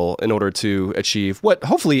possible in order to achieve what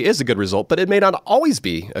hopefully is a good result, but it may not always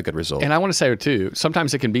be a good result. And I want to say, too,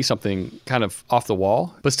 sometimes it can be something kind of off the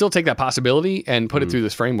wall, but still take that possibility and put it through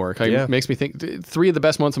this framework. It makes me think 3 of the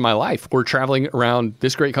best months months of my life were traveling around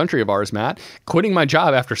this great country of ours, Matt, quitting my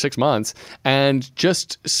job after 6 months and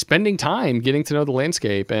just spending time getting to know the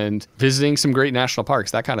landscape and visiting some great national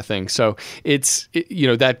parks, that kind of thing. So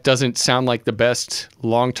that doesn't sound like the best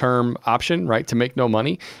long-term option, right? To make no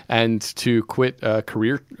money and to quit a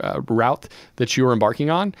career route that you were embarking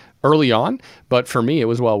on early on. But for me, it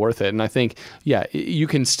was well worth it. And I think, you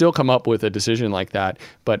can still come up with a decision like that,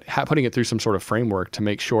 but putting it through some sort of framework to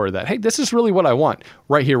make sure that, hey, this is really what I want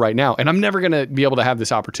right here, right now. And I'm never going to be able to have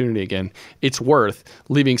this opportunity again. It's worth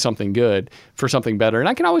leaving something good for something better. And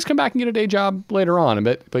I can always come back and get a day job later on.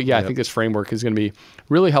 But I think this framework is going to be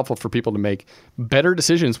really helpful for people to make better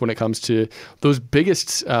decisions when it comes to those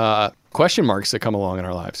biggest question marks that come along in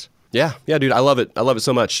our lives. Yeah, dude, I love it. I love it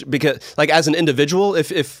so much because, like, as an individual, if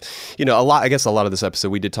a lot of this episode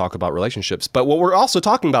we did talk about relationships, but what we're also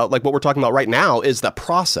talking about, like what we're talking about right now, is the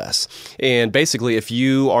process. And basically, if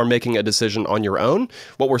you are making a decision on your own,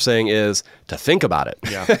 what we're saying is to think about it.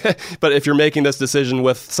 Yeah. But if you're making this decision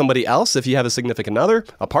with somebody else, if you have a significant other,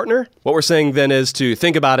 a partner, what we're saying then is to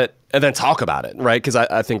think about it and then talk about it, right? Because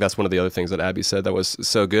I think that's one of the other things that Abby said that was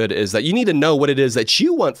so good, is that you need to know what it is that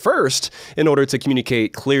you want first in order to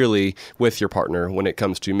communicate clearly with your partner when it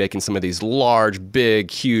comes to making some of these large, big,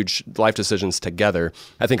 huge life decisions together.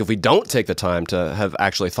 I think if we don't take the time to have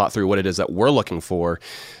actually thought through what it is that we're looking for,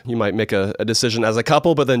 you might make a decision as a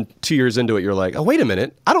couple, but then 2 years into it, you're like, oh, wait a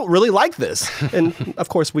minute, I don't really like this. And of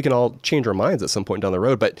course, we can all change our minds at some point down the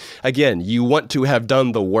road. But again, you want to have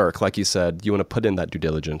done the work, like you said. You want to put in that due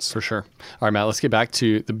diligence. For sure. All right, Matt, let's get back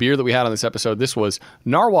to the beer that we had on this episode. This was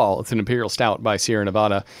Narwhal. It's an Imperial Stout by Sierra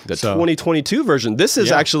Nevada. The 2022 version. This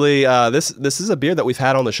is actually, this is a beer that we've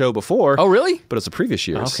had on the show before. Oh, really? But it's the previous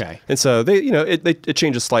years. Okay. And so it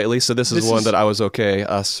changes slightly. So this is one that I was okay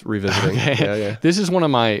us revisiting. Okay. Yeah. This is one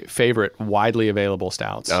of my favorite widely available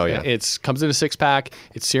stouts. Oh, yeah. It comes in a 6-pack.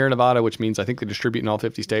 It's Sierra Nevada, which means I think they distribute in all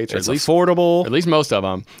 50 states. Or it's at least affordable. At least most of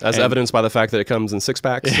them. As evidenced by the fact that it comes in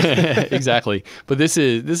 6-packs. Exactly. But this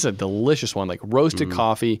is a delicious one, like roasted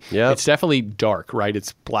coffee. Yeah. It's definitely dark, right?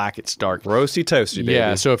 It's black, it's dark. Roasty toasty, baby.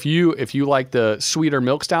 Yeah. So if you like the sweeter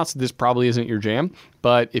milk stouts, this probably isn't your jam.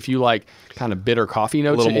 But if you like kind of bitter coffee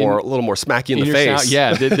notes, a little more smacky in the face.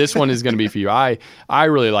 Stout, this one is going to be for you. I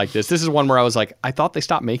really like this. This is one where I was like, I thought they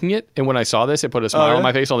stopped making it, and when I saw this, it put a smile on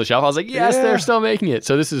my face on the shelf. I was like, yes, they're still making it.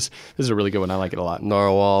 So this is a really good one. I like it a lot.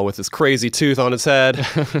 Narwhal with his crazy tooth on its head.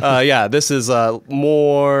 This is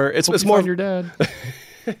more. It's more. Your dad.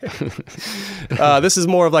 This is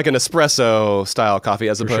more of like an espresso style coffee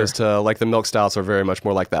as opposed to like the milk stouts are very much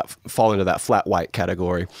more like that, fall into that flat white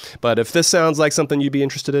category. But if this sounds like something you'd be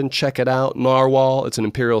interested in, check it out. Narwhal. It's an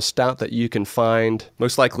Imperial Stout that you can find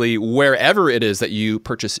most likely wherever it is that you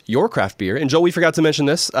purchase your craft beer. And Joel, we forgot to mention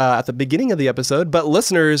this at the beginning of the episode, but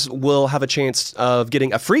listeners will have a chance of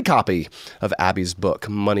getting a free copy of Abby's book,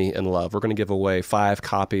 Money and Love. We're going to give away 5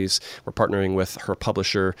 copies. We're partnering with her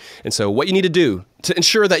publisher. And so what you need to do to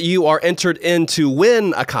ensure that you are entered in to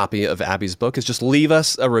win a copy of Abby's book is just leave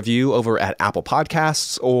us a review over at Apple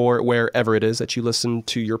Podcasts or wherever it is that you listen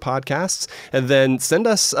to your podcasts. And then send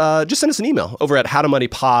us an email over at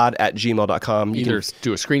howtomonypod@gmail.com. Either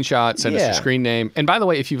do a screenshot, send us your screen name. And by the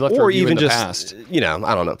way, if you've left a review in the past. I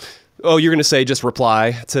don't know. Oh, you're going to say just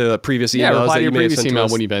reply to previous emails? Yeah, reply to your previous email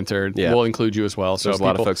when you've entered. Yeah. We'll include you as well. So there's a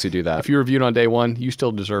lot of folks who do that. If you reviewed on day one, you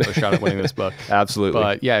still deserve a shot at winning this book. Absolutely.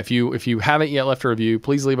 But yeah, if you haven't yet left a review,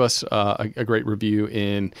 please leave us a great review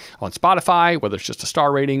on Spotify, whether it's just a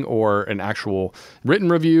star rating or an actual written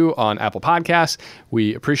review on Apple Podcasts.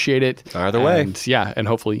 We appreciate it. Either way. And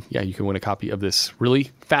hopefully, you can win a copy of this really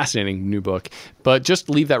fascinating new book. But just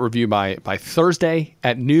leave that review by Thursday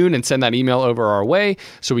at noon and send that email over our way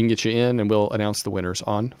so we can get you in, and we'll announce the winners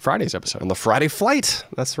on Friday's episode. On the Friday flight.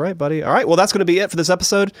 That's right, buddy. All right. Well, that's going to be it for this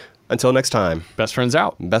episode. Until next time. Best friends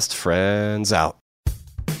out. Best friends out.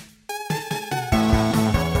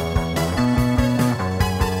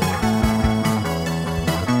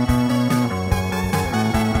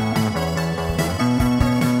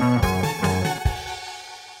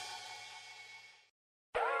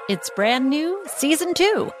 It's brand new, Season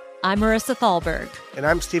 2. I'm Marissa Thalberg. And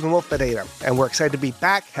I'm Stephen Wolf-Bedeta, and we're excited to be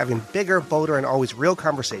back having bigger, bolder, and always real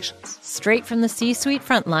conversations. Straight from the C-suite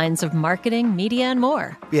front lines of marketing, media, and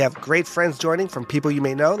more. We have great friends joining from people you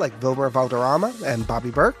may know, like Vilmer Valderrama and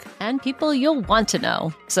Bobby Burke. And people you'll want to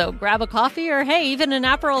know. So grab a coffee or, hey, even an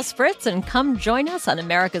Aperol Spritz and come join us on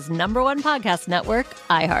America's #1 podcast network,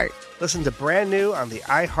 iHeart. Listen to brand new on the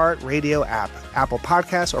iHeart Radio app, Apple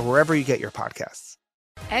Podcasts, or wherever you get your podcasts.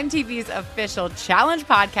 MTV's official Challenge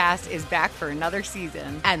podcast is back for another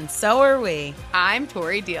season. And so are we. I'm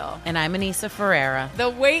Tori Deal. And I'm Anissa Ferreira. The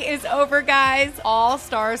wait is over, guys. All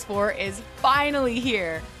Stars 4 is finally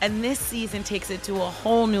here. And this season takes it to a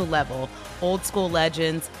whole new level. Old school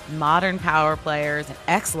legends, modern power players, and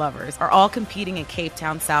ex-lovers are all competing in Cape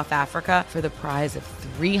Town, South Africa for the prize of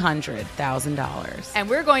 $300,000. And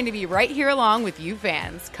we're going to be right here along with you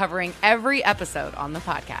fans, covering every episode on the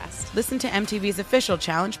podcast. Listen to MTV's official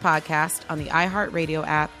Challenge podcast on the iHeartRadio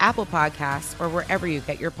app, Apple Podcasts, or wherever you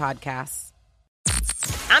get your podcasts.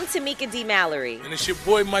 I'm Tamika D. Mallory. And it's your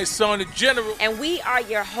boy, my son, the General. And we are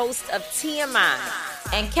your hosts of TMI.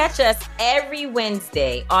 And catch us every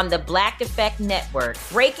Wednesday on the Black Effect Network,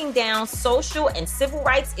 breaking down social and civil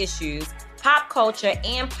rights issues, pop culture,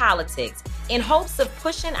 and politics, in hopes of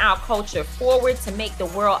pushing our culture forward to make the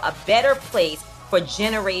world a better place for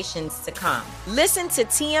generations to come. Listen to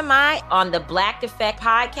TMI on the Black Effect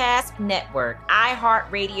Podcast Network,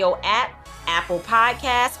 iHeartRadio app, Apple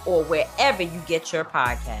Podcasts, or wherever you get your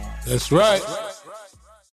podcasts. That's right.